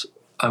cross.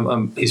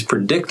 He's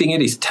predicting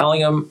it. He's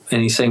telling them,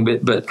 and he's saying,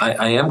 but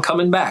I am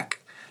coming back.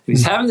 And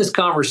he's having this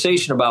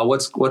conversation about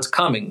what's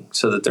coming,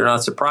 so that they're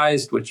not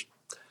surprised, which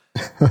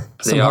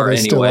they are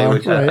anyway.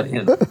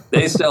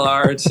 They still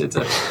are. It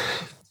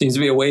seems to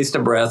be a waste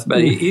of breath,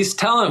 but he's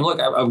telling them, look,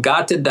 I've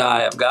got to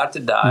die. I've got to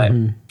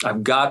die.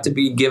 I've got to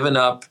be given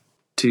up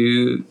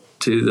to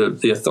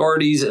the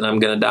authorities, and I'm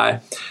going to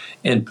die.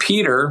 And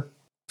Peter,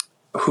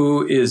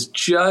 who is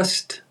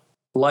just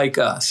like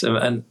us,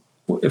 and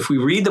if we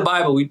read the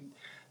Bible,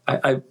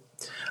 I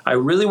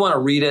really want to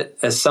read it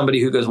as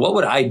somebody who goes, what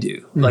would I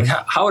do? Like,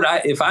 how would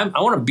I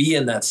want to be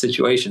in that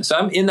situation. So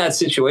I'm in that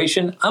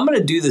situation. I'm going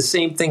to do the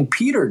same thing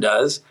Peter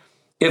does.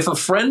 If a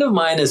friend of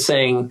mine is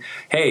saying,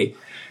 hey,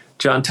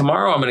 John,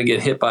 tomorrow I'm going to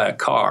get hit by a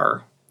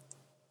car,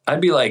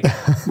 I'd be like,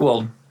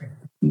 well,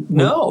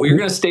 no, you're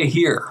going to stay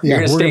here. You're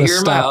going to stay here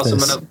in my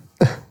house.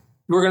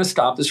 We're going to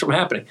stop this from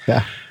happening.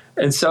 Yeah.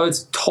 And so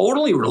it's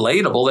totally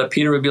relatable that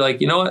Peter would be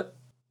like, you know what?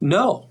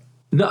 No,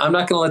 I'm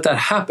not going to let that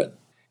happen.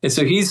 And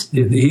so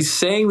he's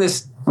saying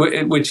this,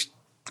 which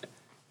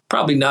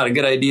probably not a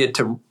good idea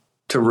to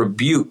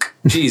rebuke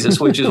Jesus,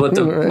 which is what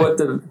the right. what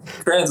the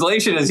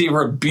translation is. He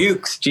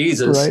rebukes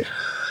Jesus, right.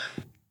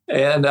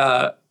 And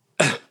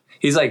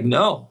he's like,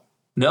 no,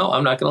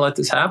 I'm not going to let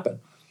this happen.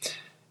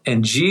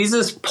 And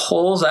Jesus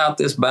pulls out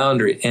this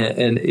boundary,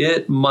 and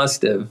it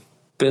must have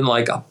been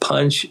like a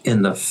punch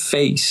in the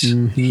face.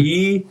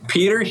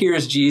 Peter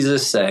hears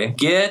Jesus say,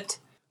 "Get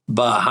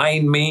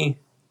behind me,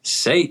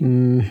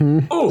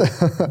 Satan." Oh,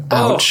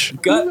 ouch.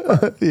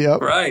 Gut.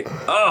 Yep. Right.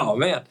 Oh,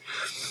 man.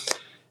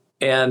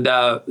 And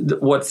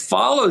what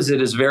follows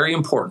it is very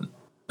important.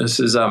 This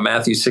is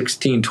Matthew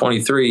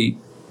 16:23.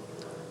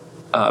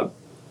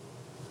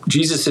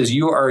 Jesus says,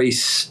 "You are a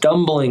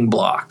stumbling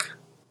block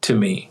to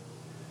me,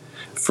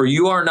 for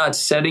you are not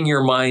setting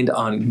your mind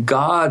on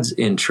God's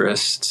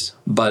interests,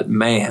 but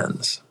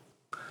man's."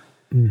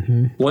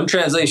 One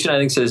translation, I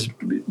think, says,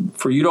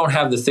 "For you don't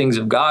have the things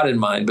of God in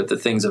mind, but the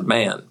things of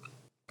man."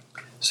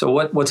 So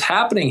what's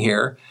happening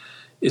here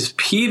is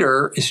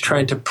Peter is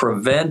trying to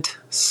prevent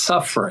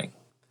suffering.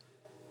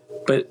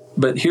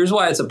 But here's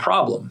why it's a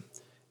problem.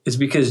 It's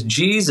because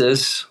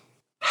Jesus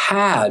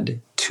had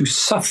to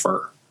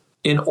suffer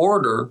in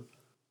order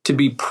to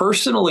be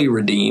personally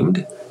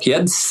redeemed. He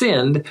hadn't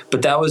sinned,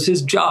 but that was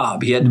his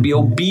job. He had to be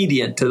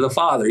obedient to the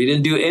Father. He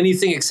didn't do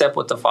anything except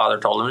what the Father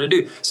told him to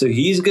do. So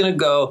he's going to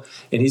go,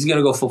 and he's going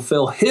to go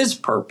fulfill his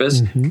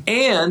purpose,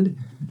 and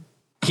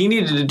he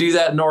needed to do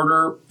that in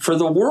order for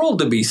the world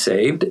to be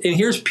saved. And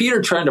here's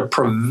Peter trying to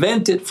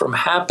prevent it from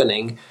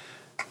happening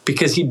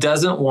because he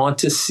doesn't want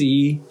to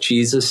see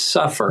Jesus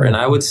suffer. And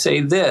I would say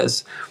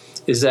this,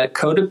 is that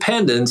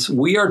codependence,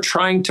 we are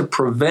trying to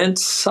prevent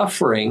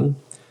suffering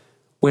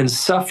when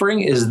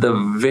suffering is the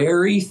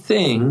very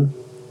thing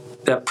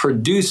that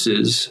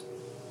produces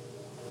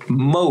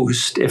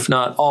most, if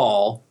not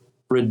all,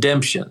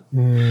 redemption.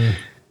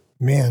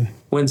 Man.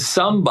 When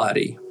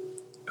somebody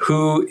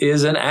who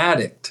is an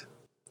addict,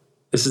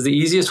 this is the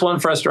easiest one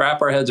for us to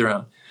wrap our heads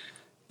around.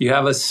 You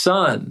have a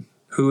son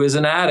who is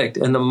an addict,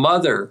 and the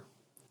mother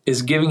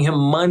is giving him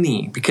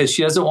money because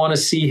she doesn't want to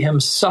see him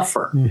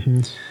suffer.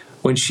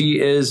 When she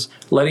is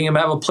letting him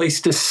have a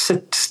place to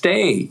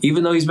stay,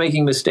 even though he's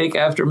making mistake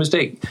after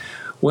mistake.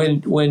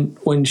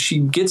 When she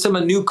gets him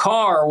a new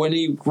car, when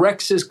he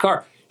wrecks his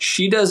car,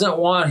 she doesn't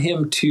want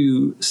him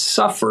to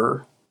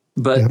suffer.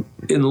 But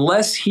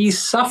unless he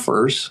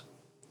suffers,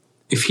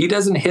 if he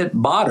doesn't hit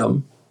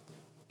bottom,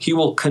 he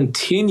will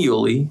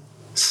continually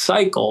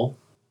cycle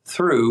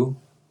through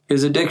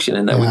his addiction,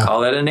 and then we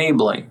call that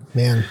enabling.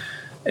 Man,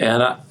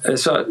 and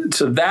so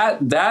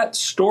that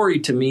story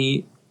to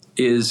me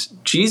is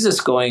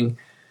Jesus going,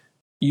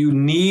 you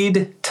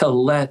need to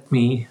let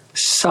me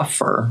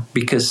suffer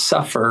because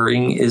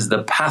suffering is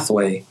the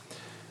pathway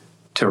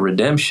to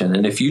redemption.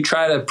 And if you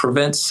try to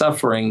prevent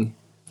suffering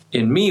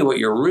in me, what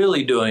you're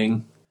really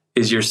doing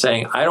is you're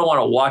saying, I don't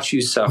want to watch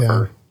you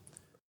suffer.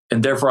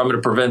 And therefore I'm going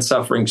to prevent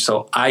suffering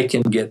so I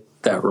can get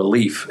that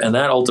relief. And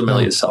that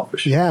ultimately is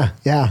selfish. You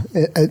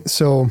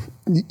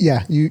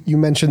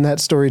mentioned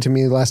that story to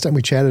me last time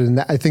we chatted,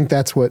 and I think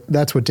that's what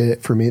did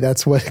it for me.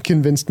 That's what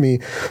convinced me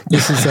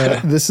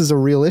this is a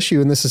real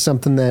issue, and this is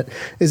something that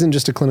isn't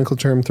just a clinical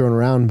term thrown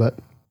around, but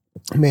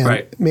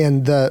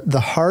man,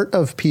 the heart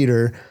of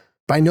Peter,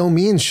 by no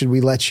means should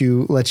we let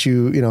you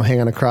hang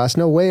on a cross.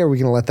 No way are we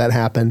going to let that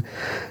happen.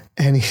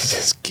 And he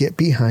says, "Get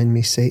behind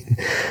me, Satan."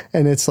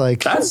 And it's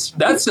like, that's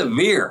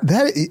severe.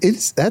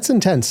 That's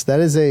intense. That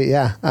is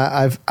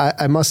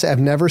I must say, I've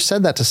never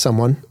said that to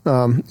someone.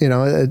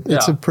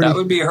 It's a pretty, that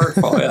would be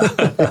hurtful. Yeah.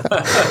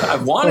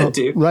 I've wanted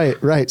to.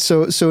 Right.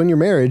 So in your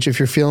marriage, if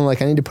you're feeling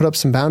like I need to put up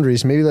some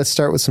boundaries, maybe let's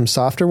start with some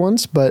softer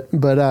ones, but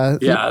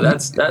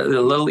that's a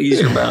little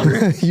easier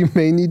boundary. You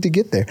may need to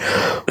get there.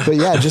 But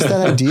just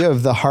that idea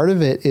of the heart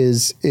of it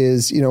is,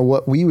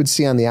 what we would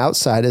see on the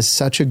outside is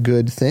such a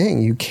good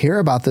thing. You care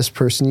about this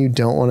person, you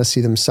don't want to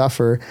see them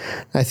suffer.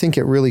 I think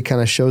it really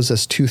kind of shows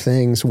us two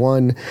things.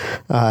 One,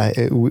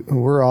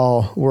 we're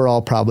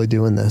all probably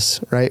doing this,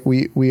 right?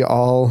 We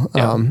all,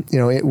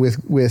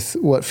 with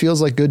what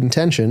feels like good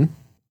intention.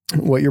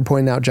 What you're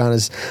pointing out, John,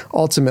 is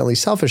ultimately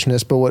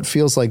selfishness, but what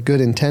feels like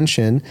good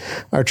intention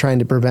are trying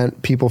to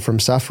prevent people from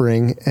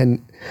suffering.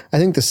 And I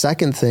think the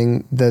second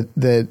thing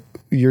that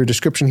your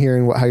description here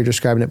and how you're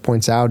describing it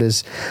points out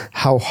is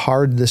how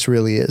hard this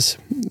really is.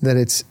 That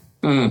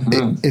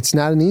it's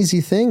not an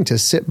easy thing to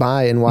sit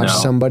by and watch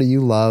somebody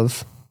you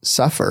love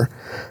suffer.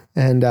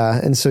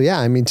 And so, yeah,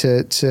 I mean,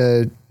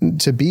 to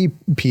be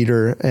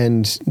Peter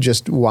and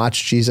just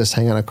watch Jesus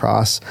hang on a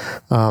cross,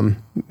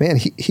 man,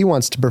 he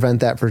wants to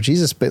prevent that for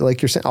Jesus, but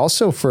like you're saying,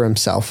 also for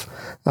himself.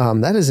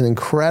 That is an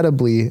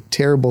incredibly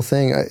terrible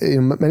thing.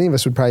 Many of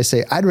us would probably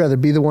say, I'd rather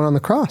be the one on the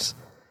cross.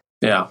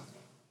 Yeah.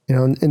 You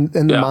know, and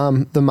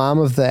the mom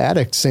of the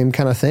addict, same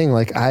kind of thing.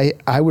 Like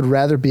I would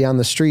rather be on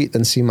the street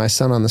than see my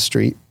son on the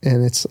street.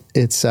 And it's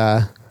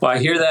well, I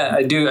hear that.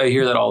 I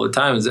hear that all the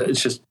time.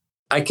 It's just,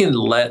 I can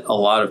let a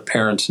lot of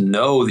parents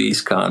know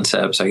these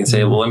concepts. I can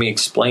say, well, let me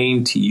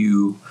explain to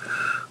you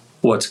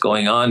what's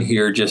going on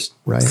here just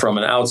from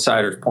an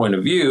outsider's point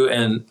of view.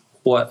 And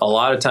what a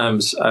lot of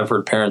times I've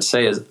heard parents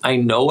say is, I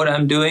know what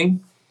I'm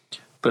doing,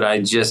 but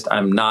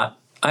I'm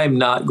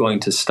not going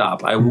to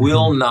stop. I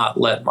will not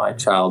let my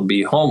child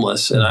be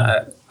homeless. And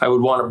I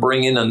would want to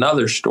bring in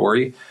another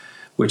story,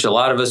 which a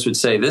lot of us would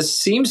say, this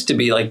seems to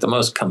be like the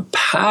most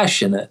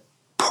compassionate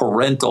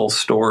parental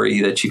story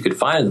that you could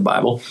find in the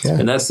Bible. Yeah.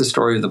 And that's the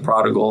story of the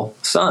prodigal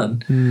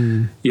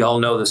son. You all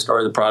know the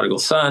story of the prodigal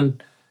son.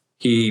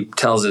 He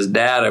tells his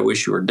dad, I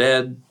wish you were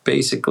dead.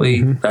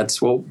 Basically,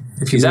 that's what,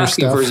 if he's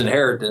asking for his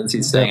inheritance,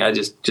 he's saying, I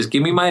just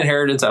give me my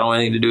inheritance. I don't want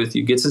anything to do with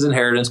you. Gets his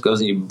inheritance,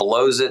 goes and he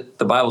blows it.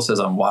 The Bible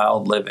says on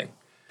wild living.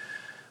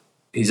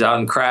 He's out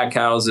in crack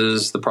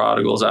houses. The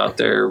prodigal's out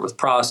there with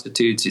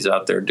prostitutes. He's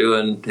out there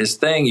doing his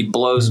thing. He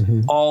blows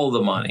all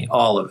the money,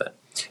 all of it.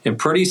 And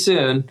pretty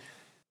soon,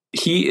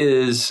 he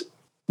is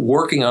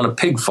working on a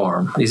pig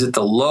farm. He's at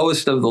the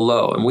lowest of the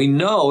low. And we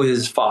know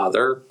his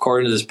father,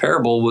 according to this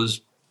parable,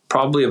 was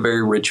probably a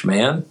very rich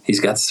man.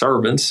 He's got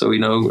servants, so we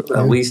know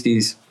at least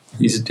he's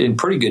in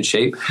pretty good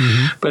shape.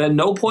 But at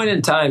no point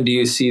in time do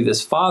you see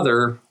this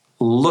father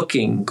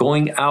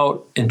going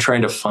out and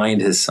trying to find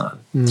his son.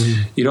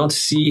 You don't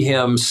see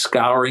him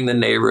scouring the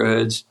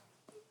neighborhoods,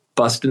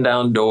 busting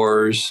down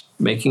doors,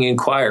 making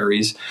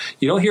inquiries.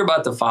 You don't hear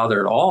about the father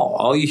at all.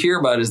 All you hear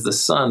about is the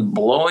son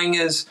blowing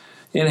his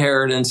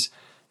inheritance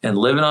and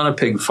living on a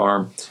pig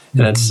farm.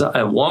 And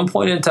at one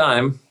point in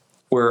time,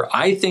 where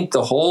I think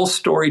the whole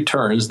story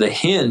turns, the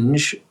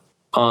hinge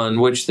on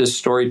which this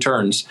story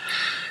turns,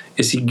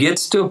 is he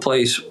gets to a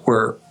place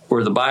where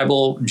the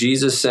Bible,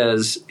 Jesus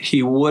says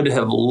he would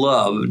have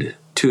loved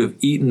to have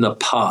eaten the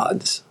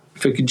pods.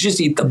 If he could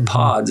just eat the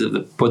pods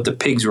of what the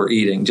pigs were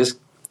eating,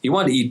 he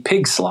wanted to eat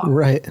pig slop.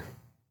 Right.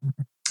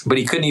 But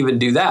he couldn't even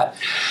do that.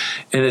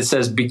 And it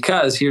says,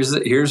 because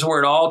here's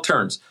where it all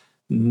turns.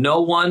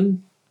 No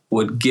one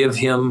would give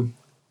him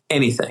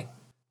anything.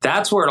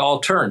 That's where it all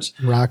turns.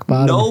 Rock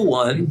bottom. No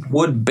one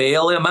would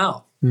bail him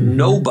out.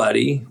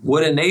 Nobody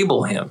would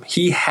enable him.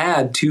 He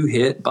had to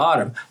hit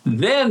bottom.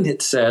 Then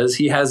it says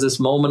he has this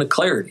moment of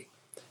clarity.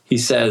 He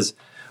says,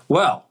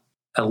 well,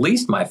 at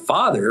least my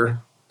father's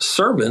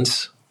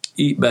servants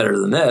eat better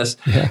than this.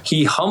 Yeah.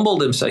 He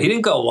humbled himself. He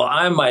didn't go, well,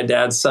 I'm my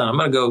dad's son. I'm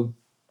going to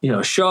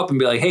go, show up and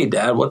be like, hey,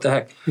 Dad, what the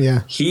heck?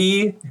 Yeah.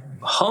 He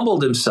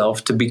humbled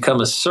himself to become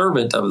a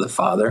servant of the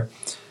father.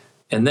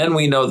 And then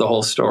we know the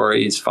whole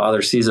story. His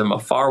father sees him a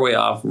far way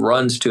off,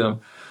 runs to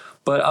him.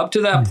 But up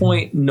to that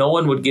point, no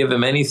one would give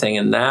him anything.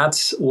 And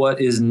that's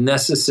what is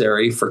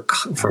necessary for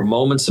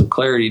moments of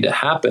clarity to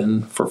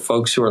happen for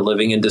folks who are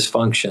living in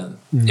dysfunction.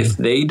 If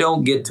they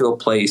don't get to a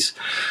place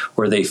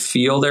where they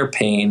feel their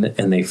pain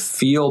and they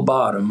feel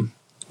bottom,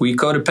 we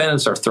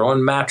codependents are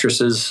throwing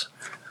mattresses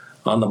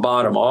on the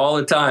bottom all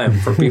the time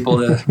for people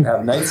to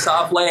have nice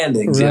soft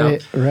landings.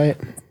 Right.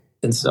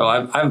 And so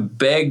I've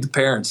begged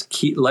parents,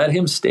 let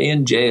him stay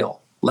in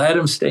jail. Let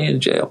him stay in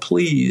jail,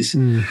 please.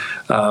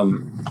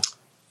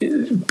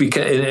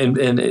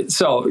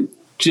 So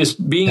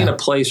just being in a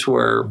place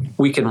where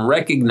we can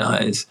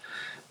recognize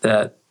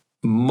that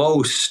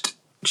most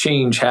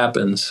change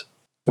happens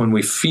when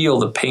we feel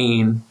the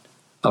pain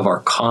of our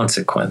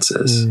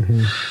consequences.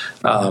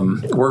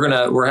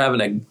 We're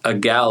having a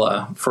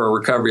gala for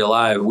Recovery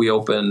Alive. We've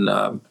opened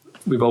a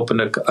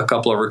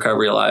couple of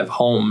Recovery Alive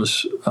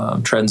homes,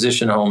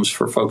 transition homes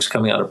for folks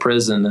coming out of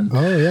prison.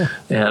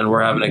 And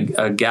we're having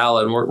a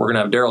gala, and we're going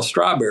to have Daryl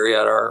Strawberry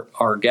at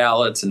our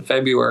gala. It's in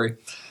February.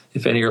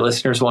 If any of your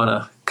listeners want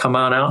to come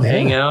on out,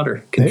 hang out,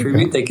 or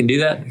contribute, they can do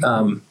that.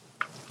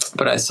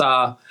 But I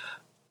saw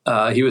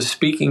he was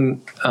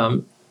speaking,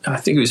 I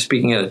think he was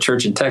speaking at a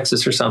church in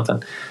Texas or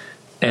something.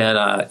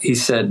 And he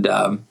said,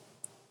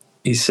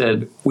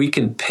 we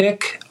can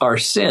pick our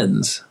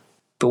sins,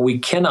 but we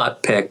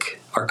cannot pick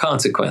our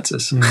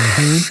consequences.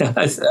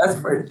 That's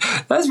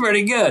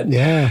pretty good.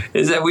 Yeah.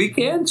 Is that we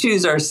can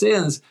choose our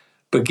sins,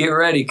 but get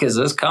ready, because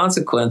those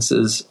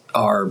consequences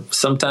are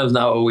sometimes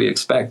not what we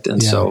expect.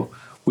 And so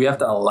we have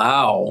to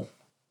allow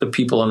the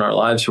people in our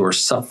lives who are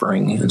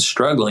suffering and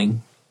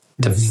struggling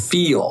to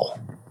feel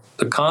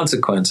the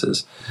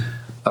consequences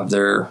of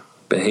their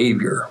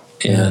behavior.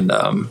 And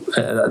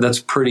that's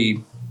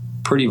pretty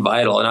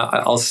vital. And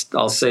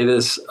I'll say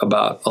this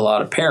about a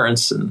lot of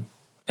parents and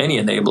any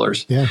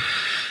enablers. Yeah.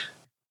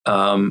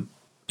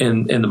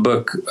 In the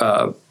book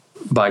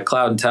by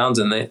Cloud and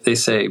Townsend, they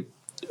say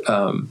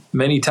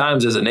many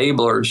times as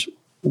enablers,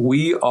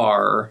 we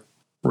are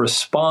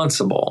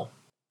responsible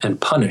and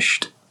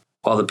punished,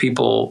 while the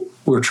people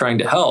we're trying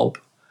to help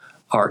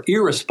are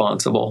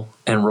irresponsible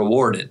and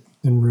rewarded.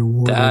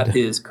 That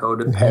is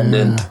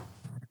codependent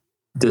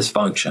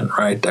dysfunction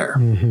right there.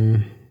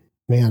 Mm-hmm.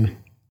 Man.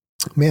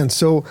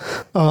 So,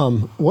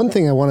 one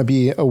thing I want to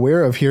be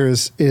aware of here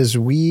is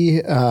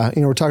we,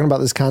 we're talking about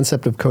this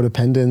concept of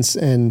codependence,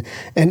 and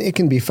it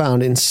can be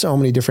found in so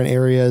many different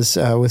areas,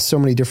 with so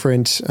many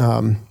different,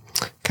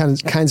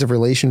 kinds of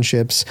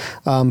relationships.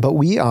 But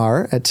we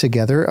are at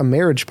Together, a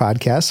marriage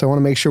podcast. So I want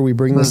to make sure we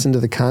bring this into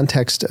the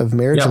context of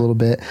marriage a little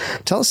bit.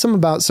 Tell us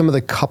about some of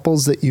the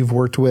couples that you've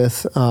worked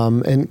with,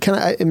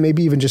 and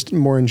maybe even just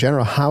more in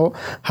general, how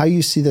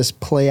you see this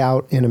play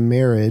out in a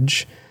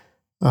marriage.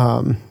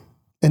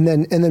 And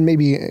then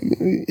maybe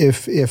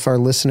if our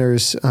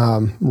listeners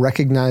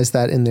recognize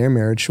that in their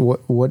marriage,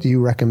 what do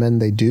you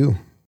recommend they do?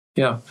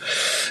 Yeah.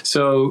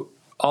 So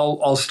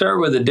I'll start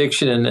with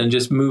addiction and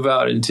just move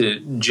out into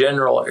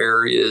general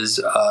areas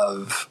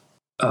of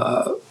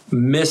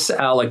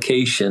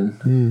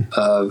misallocation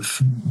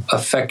of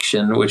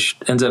affection, which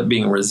ends up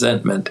being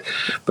resentment.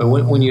 But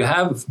when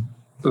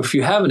if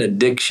you have an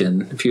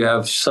addiction, if you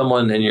have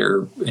someone in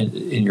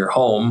your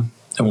home,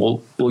 and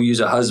we'll use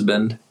a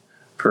husband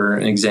for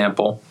an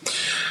example,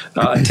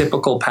 a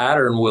typical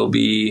pattern will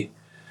be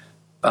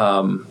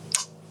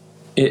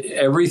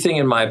everything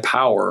in my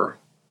power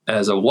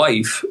as a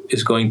wife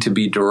is going to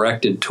be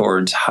directed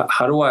towards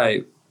how do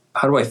I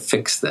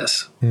fix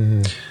this?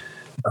 Mm-hmm.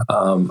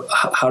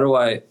 How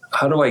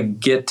do I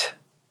get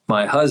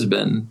my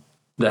husband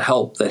the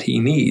help that he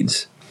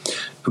needs?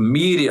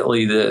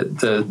 Immediately,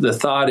 the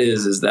thought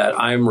is that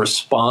I'm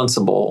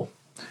responsible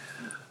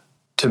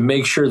to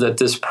make sure that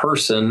this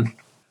person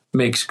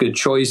makes good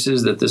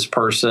choices, that this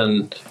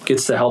person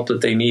gets the help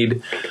that they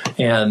need.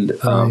 And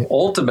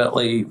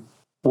ultimately,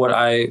 what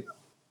I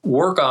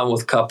work on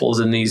with couples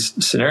in these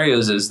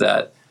scenarios is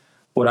that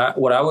what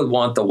I would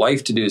want the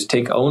wife to do is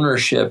take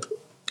ownership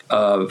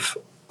of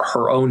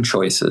her own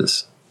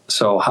choices.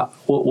 So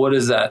what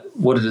does that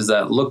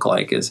look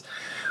like? Is,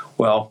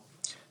 well,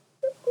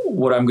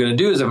 what I'm going to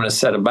do is I'm going to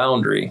set a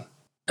boundary.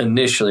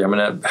 Initially, I'm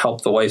going to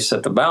help the wife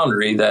set the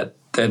boundary that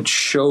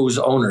shows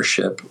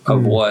ownership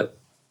of what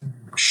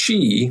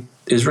she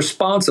is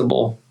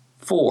responsible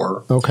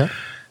for. Okay.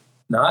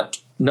 Not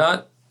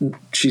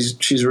she's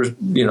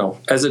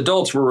as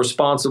adults, we're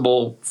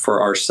responsible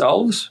for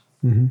ourselves,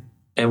 and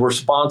we're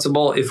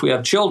responsible, if we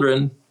have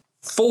children,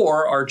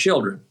 for our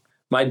children.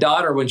 My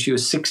daughter, when she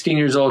was 16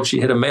 years old, she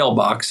hit a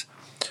mailbox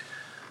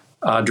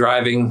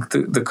driving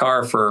the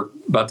car for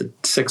about the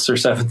 6th or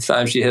 7th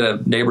time she hit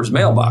a neighbor's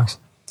mailbox.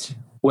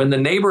 When the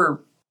neighbor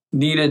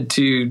needed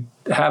to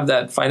have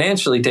that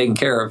financially taken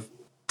care of,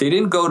 they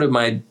didn't go to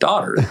my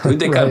daughter. Who'd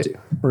they come to?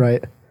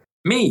 Right.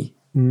 Me.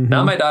 Mm-hmm.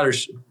 Now my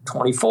daughter's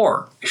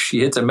 24. If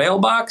she hits a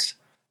mailbox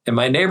and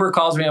my neighbor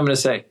calls me, I'm going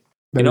to say,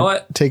 you know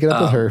what? Take it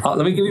up with her.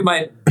 Let me give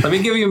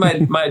you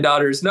my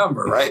daughter's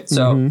number, right?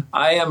 So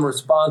I am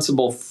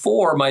responsible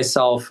for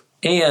myself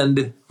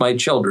and my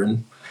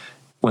children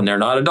when they're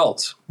not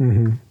adults.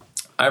 Mm-hmm.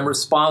 I'm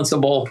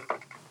responsible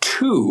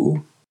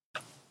to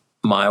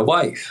my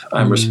wife.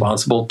 I'm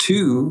responsible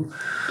to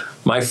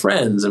my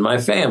friends and my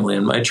family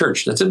and my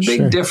church. That's a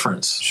big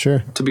difference.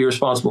 Sure. To be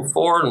responsible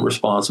for and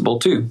responsible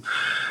to.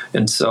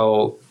 And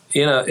so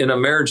in a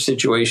marriage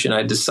situation,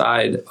 I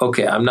decide,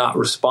 okay, I'm not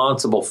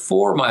responsible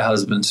for my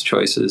husband's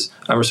choices.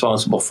 I'm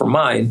responsible for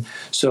mine.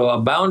 So a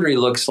boundary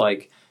looks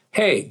like,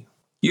 hey,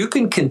 you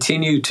can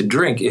continue to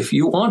drink if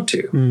you want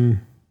to.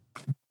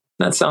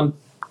 That sounds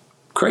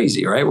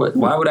crazy, right?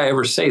 Why would I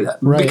ever say that?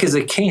 Right. Because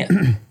they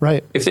can.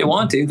 Right. If they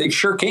want to, they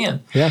sure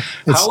can. Yeah.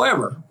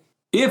 However,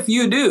 if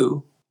you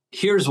do,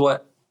 here's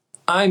what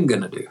I'm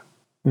going to do.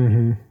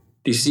 Mm-hmm.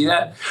 Do you see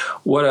that?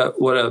 What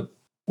a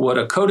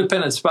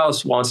codependent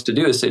spouse wants to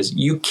do is says,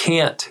 you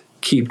can't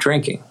keep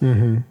drinking.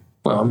 Mm-hmm.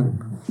 Well,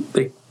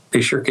 they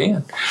sure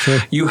can. Sure.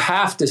 You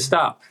have to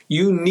stop.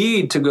 You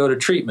need to go to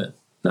treatment.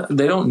 No,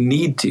 they don't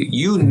need to.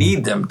 You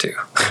need them to.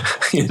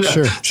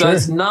 So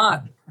it's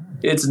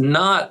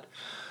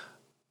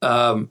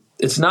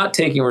not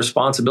taking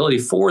responsibility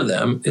for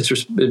them.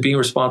 It's being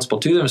responsible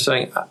to them,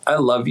 saying, I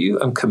love you.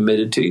 I'm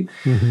committed to you.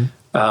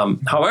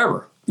 Mm-hmm.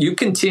 However, you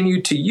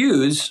continue to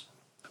use,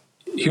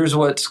 here are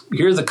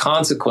the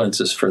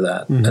consequences for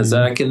that, is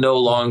that I can no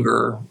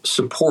longer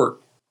support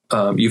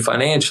you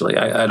financially.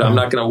 I'm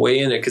not going to weigh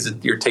in it because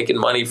you're taking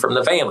money from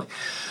the family.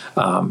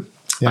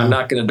 I'm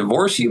not going to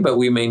divorce you, but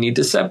we may need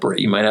to separate.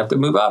 You might have to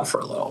move out for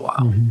a little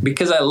while.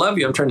 Because I love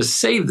you, I'm trying to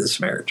save this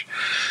marriage.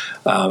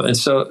 And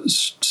so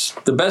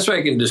the best way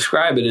I can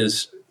describe it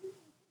is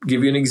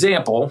give you an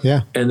example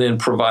and then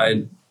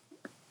provide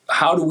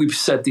how do we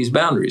set these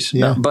boundaries.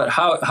 Now, but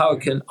how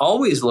it can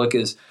always look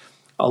is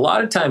a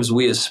lot of times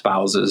we as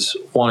spouses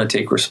want to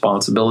take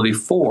responsibility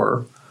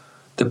for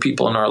the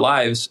people in our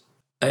lives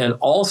and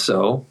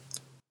also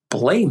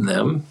blame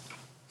them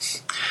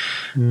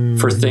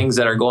for things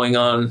that are going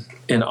on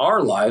in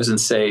our lives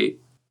and say,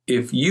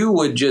 if you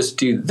would just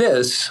do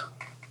this,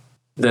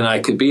 then I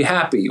could be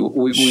happy.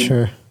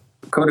 Sure.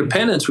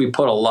 Codependence, we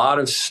put a lot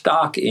of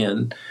stock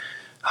in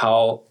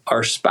how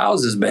our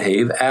spouses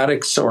behave,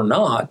 addicts or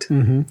not,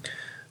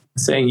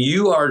 saying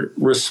you are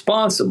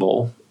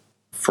responsible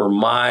for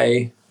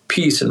my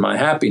peace and my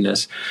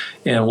happiness.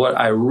 And what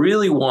I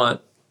really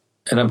want,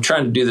 and I'm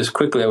trying to do this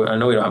quickly, I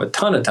know we don't have a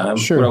ton of time.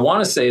 Sure. What I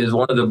want to say is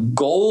one of the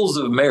goals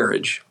of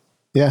marriage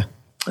that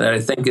I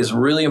think is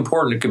really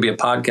important, it could be a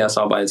podcast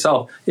all by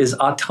itself, is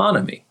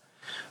autonomy.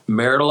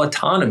 Marital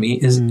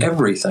autonomy is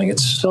everything.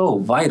 It's so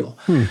vital.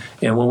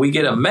 And when we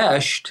get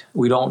enmeshed,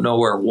 we don't know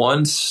where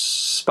one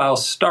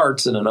spouse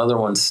starts and another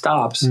one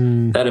stops.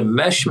 That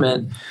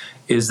enmeshment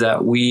is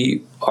that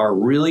we are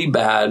really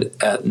bad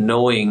at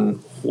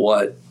knowing who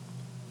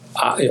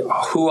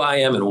I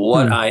am and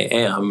what I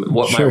am,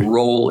 what my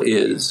role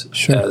is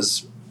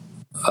as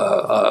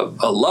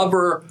a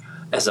lover,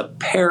 as a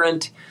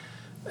parent,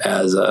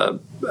 as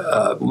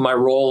my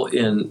role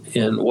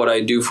in what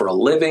I do for a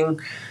living.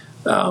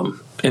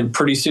 And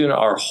pretty soon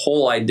our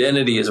whole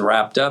identity is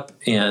wrapped up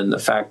in the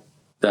fact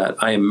that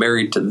I am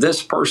married to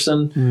this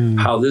person,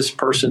 how this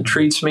person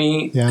treats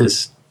me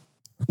is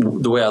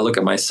the way I look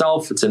at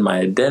myself. It's in my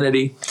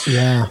identity.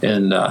 Yeah.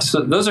 And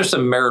so those are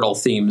some marital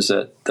themes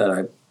that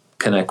I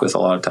connect with a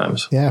lot of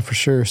times. Yeah, for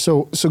sure.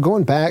 So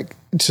going back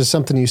to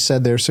something you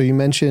said there, so you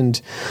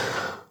mentioned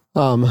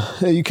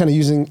you kind of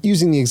using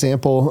the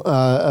example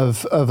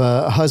of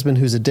a husband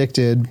who's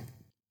addicted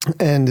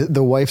and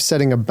the wife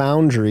setting a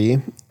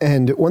boundary.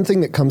 And one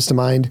thing that comes to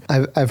mind,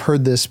 I've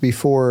heard this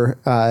before,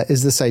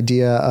 is this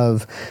idea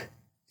of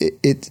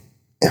it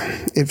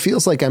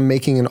feels like I'm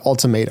making an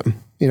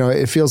ultimatum.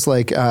 It feels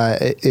like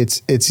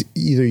it's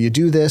either you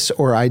do this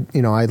or I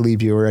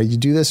leave you, or you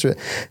do this,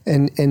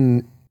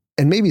 and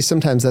maybe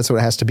sometimes that's what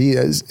it has to be.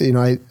 Is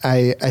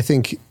I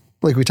think,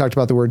 like we talked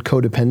about, the word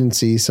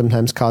codependency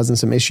sometimes causing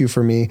some issue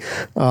for me.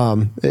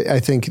 I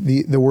think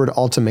the word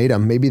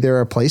ultimatum, maybe there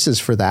are places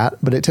for that,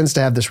 but it tends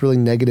to have this really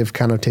negative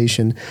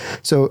connotation.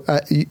 So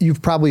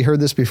you've probably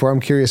heard this before.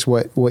 I'm curious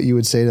what you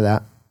would say to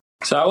that.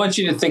 So I want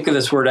you to think of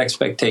this word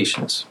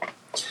expectations.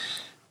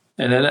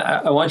 And then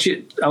I want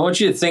you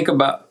to think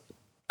about,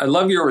 I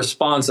love your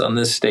response on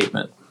this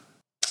statement.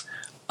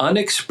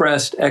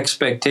 Unexpressed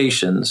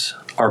expectations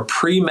are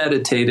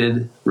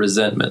premeditated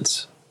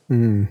resentments.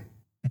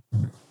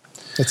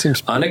 That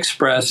seems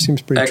unexpressed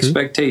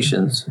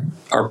expectations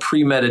are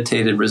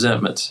premeditated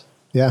resentments.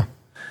 Yeah.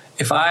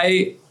 If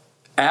I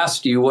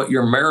asked you what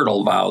your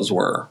marital vows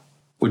were,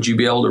 would you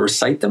be able to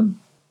recite them?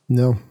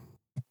 No.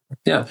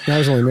 Yeah. I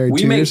was only married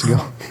 2 years ago.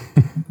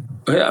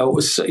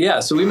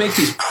 So we make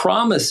these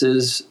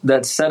promises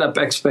that set up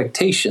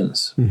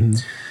expectations.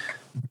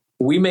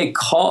 We may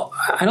call,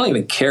 I don't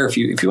even care if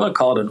you want to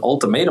call it an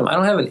ultimatum. I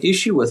don't have an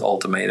issue with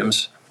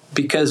ultimatums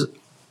because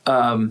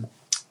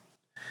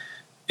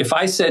if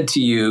I said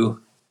to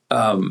you,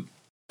 I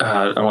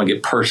don't want to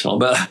get personal,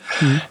 but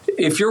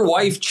if your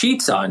wife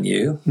cheats on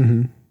you,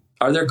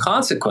 are there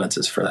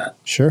consequences for that?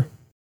 Sure.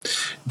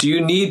 Do you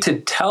need to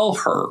tell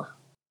her,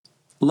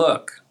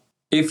 look,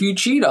 if you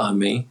cheat on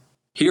me,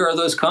 here are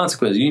those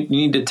consequences? You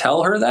need to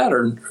tell her that,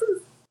 or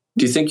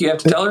do you think you have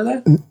to tell her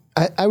that?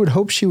 I would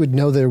hope she would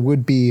know there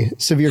would be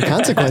severe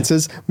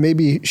consequences.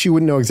 Maybe she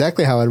wouldn't know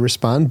exactly how I'd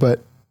respond,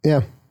 but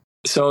yeah.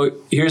 So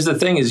here's the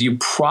thing is you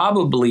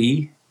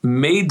probably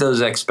made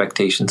those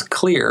expectations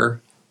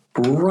clear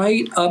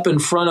right up in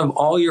front of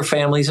all your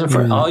families and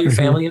friends, all your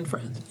family and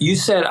friends. You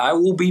said, I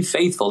will be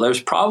faithful.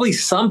 There's probably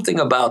something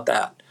about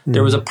that.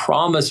 There was a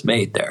promise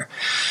made there.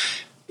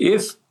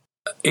 If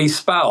a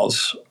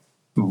spouse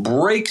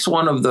breaks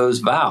one of those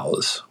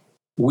vows,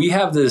 we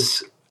have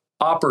this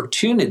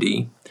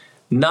opportunity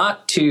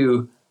not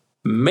to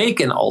make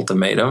an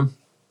ultimatum,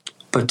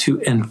 but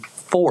to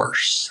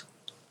enforce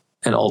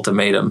an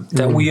ultimatum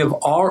that we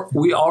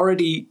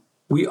already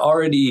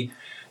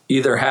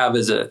either have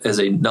as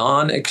a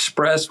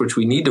non-expressed, which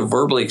we need to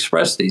verbally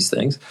express these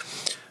things,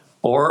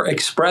 or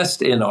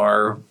expressed in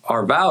our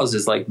vows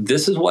is like,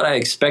 this is what I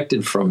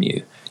expected from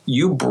you.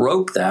 You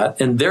broke that,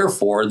 and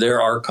therefore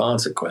there are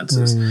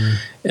consequences.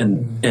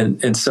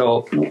 And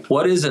so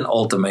what is an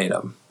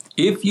ultimatum?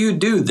 If you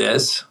do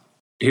this,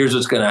 here's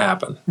what's going to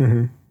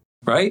happen.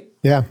 Right?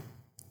 Yeah.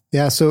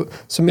 Yeah. So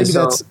maybe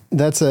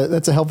that's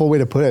a helpful way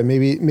to put it.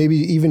 Maybe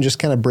even just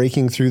kind of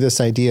breaking through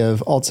this idea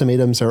of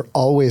ultimatums are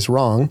always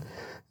wrong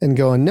and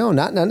going, no,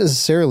 not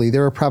necessarily.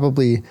 There are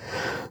probably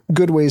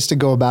good ways to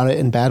go about it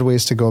and bad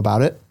ways to go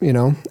about it,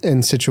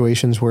 in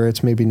situations where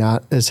it's maybe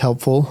not as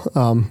helpful.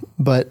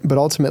 But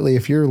ultimately,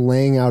 if you're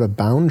laying out a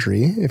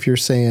boundary, if you're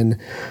saying,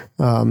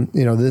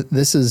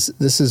 this is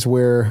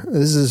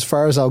as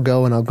far as I'll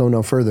go and I'll go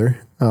no further,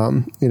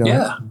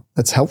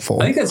 that's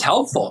helpful. I think that's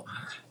helpful.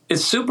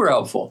 It's super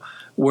helpful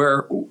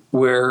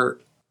where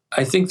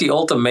I think the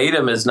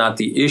ultimatum is not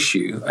the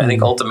issue. I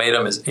think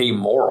ultimatum is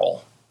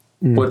amoral.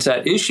 What's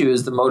at issue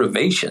is the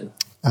motivation.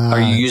 Are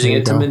you using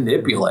it to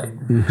manipulate?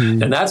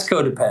 And that's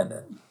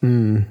codependent.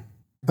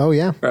 Oh,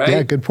 yeah. Right?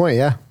 Yeah, good point.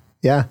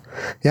 Yeah.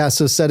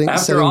 So setting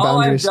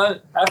boundaries.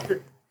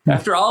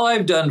 After all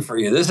I've done for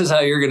you, this is how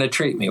you're going to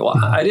treat me. Well,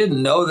 I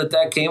didn't know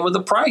that came with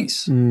a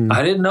price.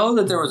 I didn't know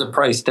that there was a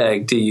price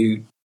tag to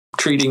you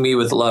treating me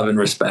with love and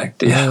respect.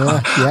 But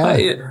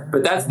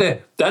that's the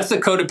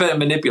codependent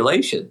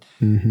manipulation.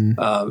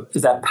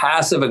 Is that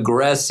passive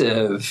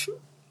aggressive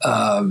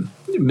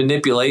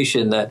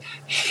manipulation that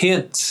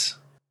hints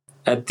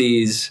at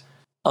these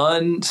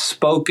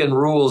unspoken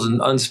rules and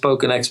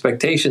unspoken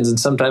expectations, and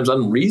sometimes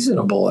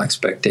unreasonable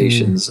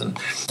expectations. And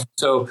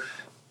so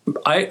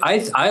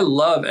I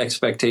love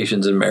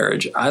expectations in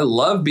marriage. I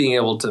love being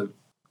able to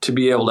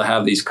be able to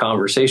have these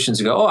conversations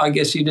and go, oh, I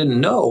guess you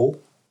didn't know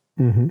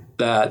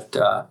that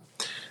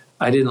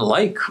I didn't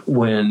like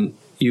when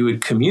you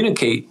would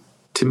communicate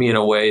to me in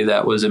a way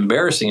that was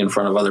embarrassing in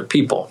front of other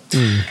people.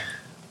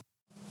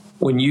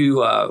 When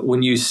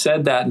you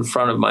said that in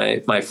front of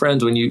my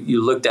friends, when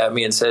you looked at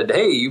me and said,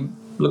 hey, you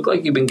look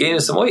like you've been gaining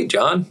some weight,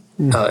 John,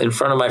 in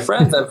front of my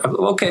friends.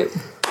 Okay,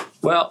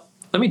 well,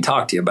 let me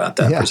talk to you about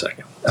that for a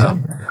second.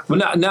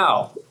 Well,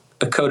 now,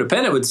 a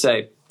codependent would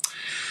say,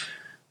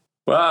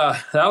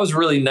 well, that was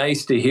really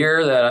nice to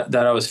hear that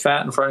I was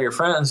fat in front of your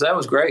friends. That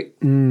was great.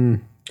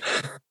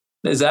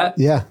 Is that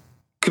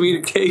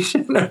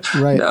communication?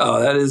 Right. No,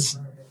 that is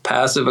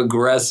passive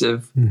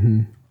aggressive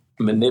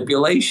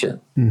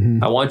manipulation.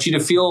 I want you to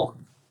feel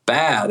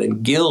bad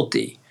and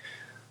guilty.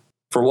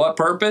 For what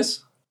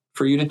purpose?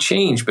 For you to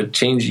change, but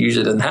change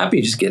usually doesn't happen.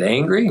 You just get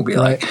angry and be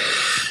like,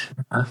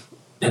 I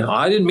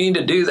didn't mean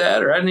to do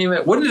that, or I didn't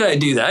even. What did I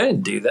do? That I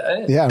didn't do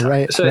that.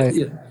 Right. So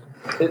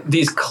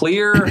these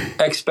clear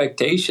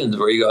expectations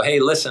where you go, hey,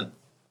 listen,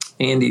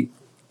 Andy,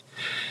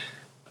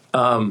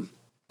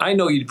 I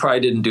know you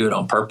probably didn't do it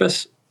on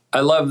purpose.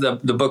 I love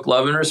the book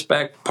Love and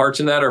Respect. Parts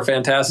of that are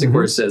fantastic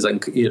where it says,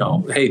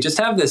 hey, just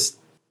have this.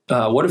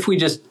 What if we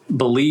just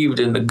believed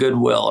in the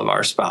goodwill of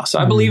our spouse? So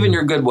I believe in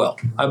your goodwill.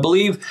 I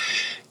believe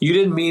you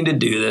didn't mean to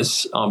do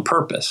this on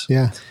purpose.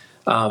 Yeah.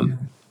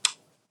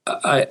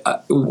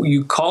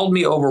 You called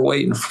me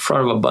overweight in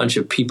front of a bunch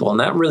of people, and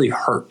that really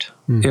hurt.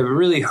 It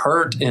really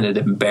hurt, and it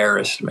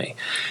embarrassed me.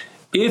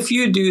 If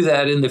you do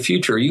that in the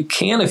future, you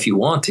can if you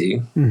want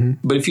to,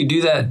 but if you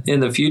do that in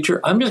the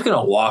future, I'm just going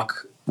to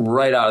walk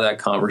right out of that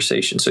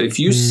conversation. So if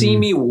you see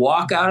me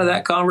walk out of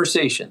that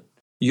conversation,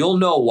 you'll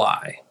know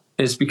why.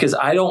 It's because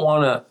I don't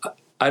want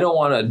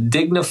to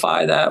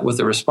dignify that with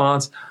a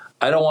response.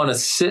 I don't want to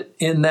sit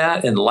in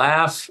that and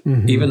laugh,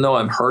 even though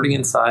I'm hurting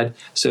inside.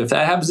 So if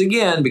that happens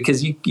again,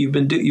 because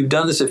you've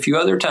done this a few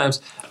other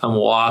times, I'm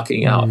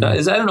walking out. Now,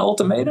 is that an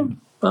ultimatum?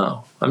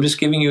 No, I'm just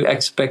giving you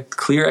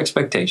clear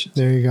expectations.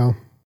 There you go.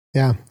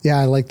 Yeah.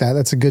 I like that.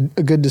 That's a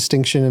good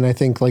distinction. And I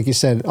think, like you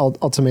said,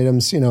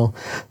 ultimatums,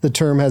 the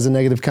term has a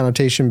negative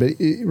connotation, but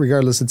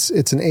regardless,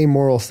 it's an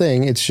amoral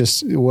thing. It's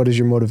just, what is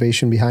your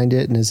motivation behind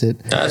it? And is it,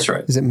 that's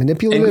right. Is it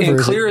manipulative and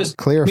or clear is it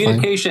clarifying?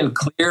 Communication,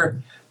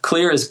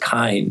 clear is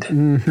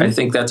kind. I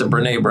think that's a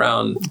Brene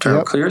Brown term.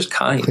 Yep. Clear is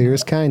kind. Clear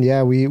is kind.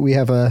 Yeah. We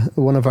have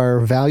one of our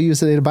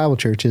values at Ada Bible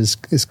Church is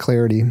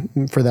clarity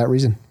for that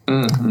reason.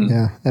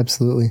 Yeah,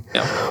 absolutely.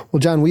 Yeah. Well,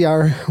 John, we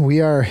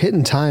are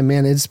hitting time,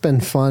 man. It's been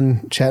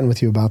fun chatting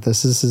with you about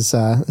this. This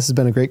has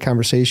been a great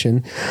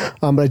conversation.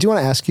 But I do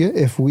want to ask you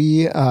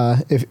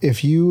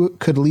if you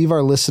could leave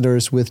our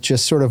listeners with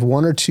just sort of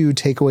one or two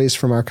takeaways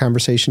from our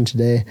conversation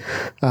today.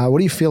 What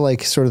do you feel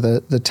like sort of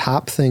the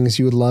top things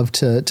you would love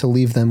to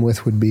leave them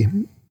with would be?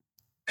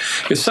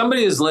 If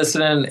somebody is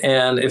listening,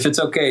 and if it's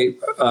okay,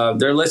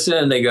 they're listening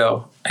and they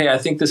go, hey, I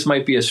think this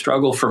might be a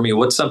struggle for me.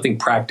 What's something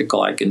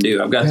practical I can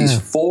do? I've got these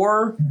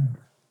 4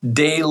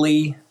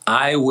 daily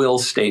I will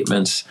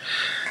statements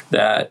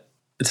that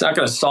it's not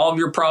going to solve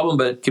your problem,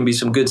 but it can be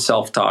some good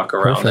self-talk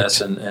around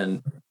this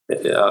and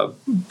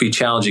be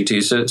challenging to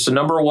you. So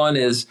number 1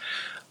 is,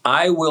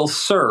 I will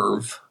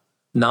serve,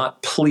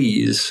 not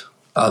please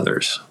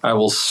others. I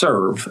will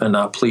serve and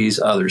not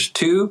please others.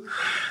 2,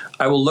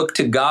 I will look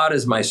to God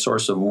as my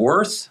source of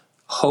worth,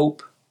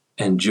 hope,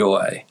 and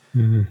joy.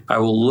 I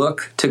will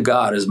look to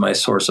God as my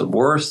source of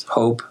worth,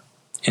 hope,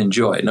 and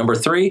joy. Number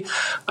 3,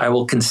 I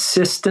will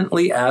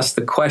consistently ask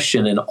the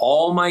question in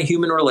all my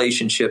human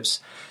relationships,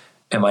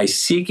 am I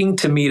seeking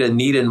to meet a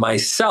need in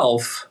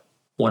myself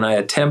when I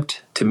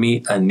attempt to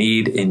meet a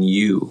need in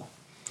you?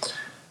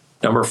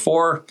 Number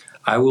 4,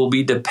 I will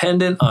be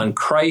dependent on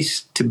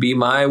Christ to be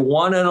my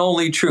one and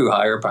only true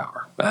higher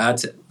power.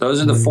 That's it.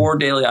 Those are the 4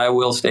 daily I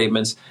will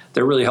statements.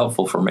 They're really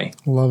helpful for me.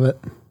 Love it.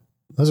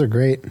 Those are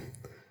great.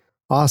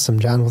 Awesome,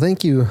 John. Well,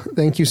 thank you.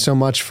 Thank you so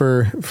much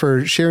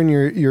for sharing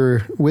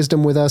your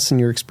wisdom with us and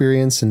your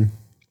experience. And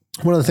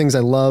one of the things I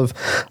love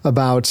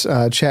about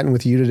chatting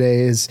with you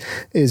today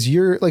is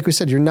you're, like we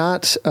said, you're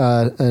not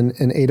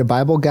an Ada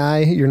Bible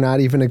guy. You're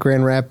not even a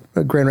Grand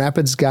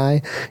Rapids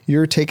guy.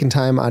 You're taking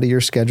time out of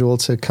your schedule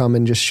to come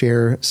and just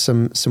share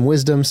some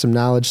wisdom, some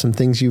knowledge, some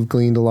things you've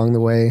gleaned along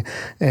the way.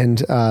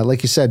 And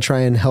like you said,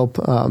 try and help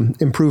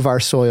improve our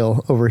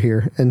soil over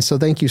here. And so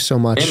thank you so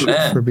much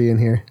for being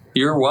here.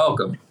 You're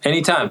welcome.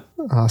 Anytime.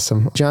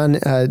 Awesome. John,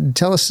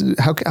 tell us,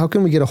 how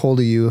can we get a hold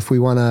of you if we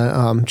want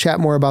to chat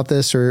more about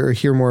this or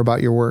hear more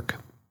about your work?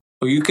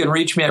 Well, you can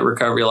reach me at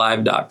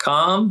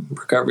recoveryalive.com.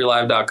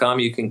 Recoveryalive.com.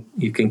 You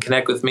can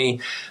connect with me.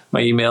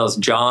 My email is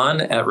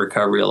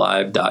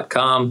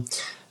john@recoveryalive.com.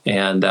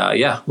 And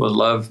would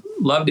love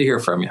to hear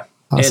from you.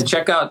 Awesome. And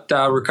check out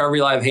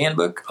Recovery Live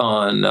Handbook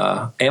on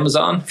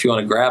Amazon if you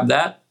want to grab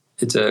that.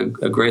 It's a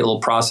great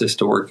little process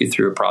to work you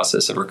through a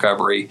process of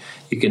recovery.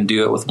 You can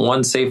do it with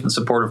one safe and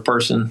supportive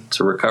person. It's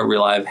a Recovery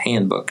Live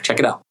Handbook. Check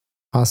it out.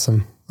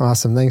 Awesome.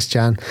 Thanks,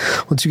 John.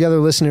 Well, together,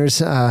 listeners,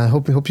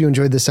 hope you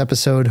enjoyed this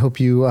episode. Hope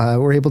you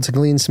were able to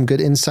glean some good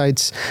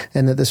insights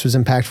and that this was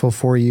impactful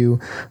for you.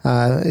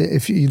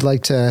 If you'd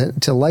like to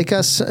like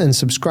us and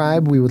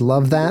subscribe, we would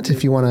love that.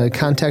 If you want to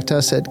contact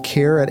us at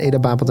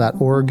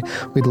care@adabible.org,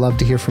 we'd love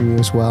to hear from you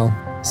as well.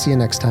 See you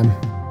next time.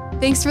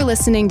 Thanks for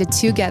listening to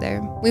Together.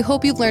 We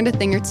hope you've learned a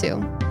thing or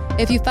two.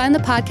 If you find the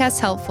podcast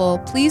helpful,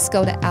 please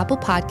go to Apple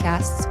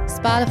Podcasts,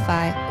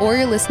 Spotify, or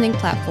your listening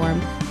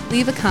platform.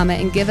 Leave a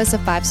comment and give us a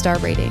 5-star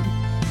rating.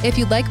 If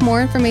you'd like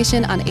more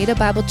information on Ada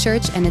Bible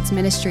Church and its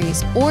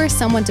ministries, or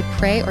someone to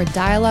pray or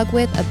dialogue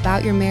with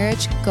about your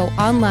marriage, go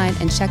online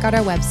and check out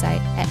our website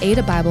at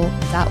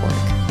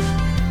adabible.org.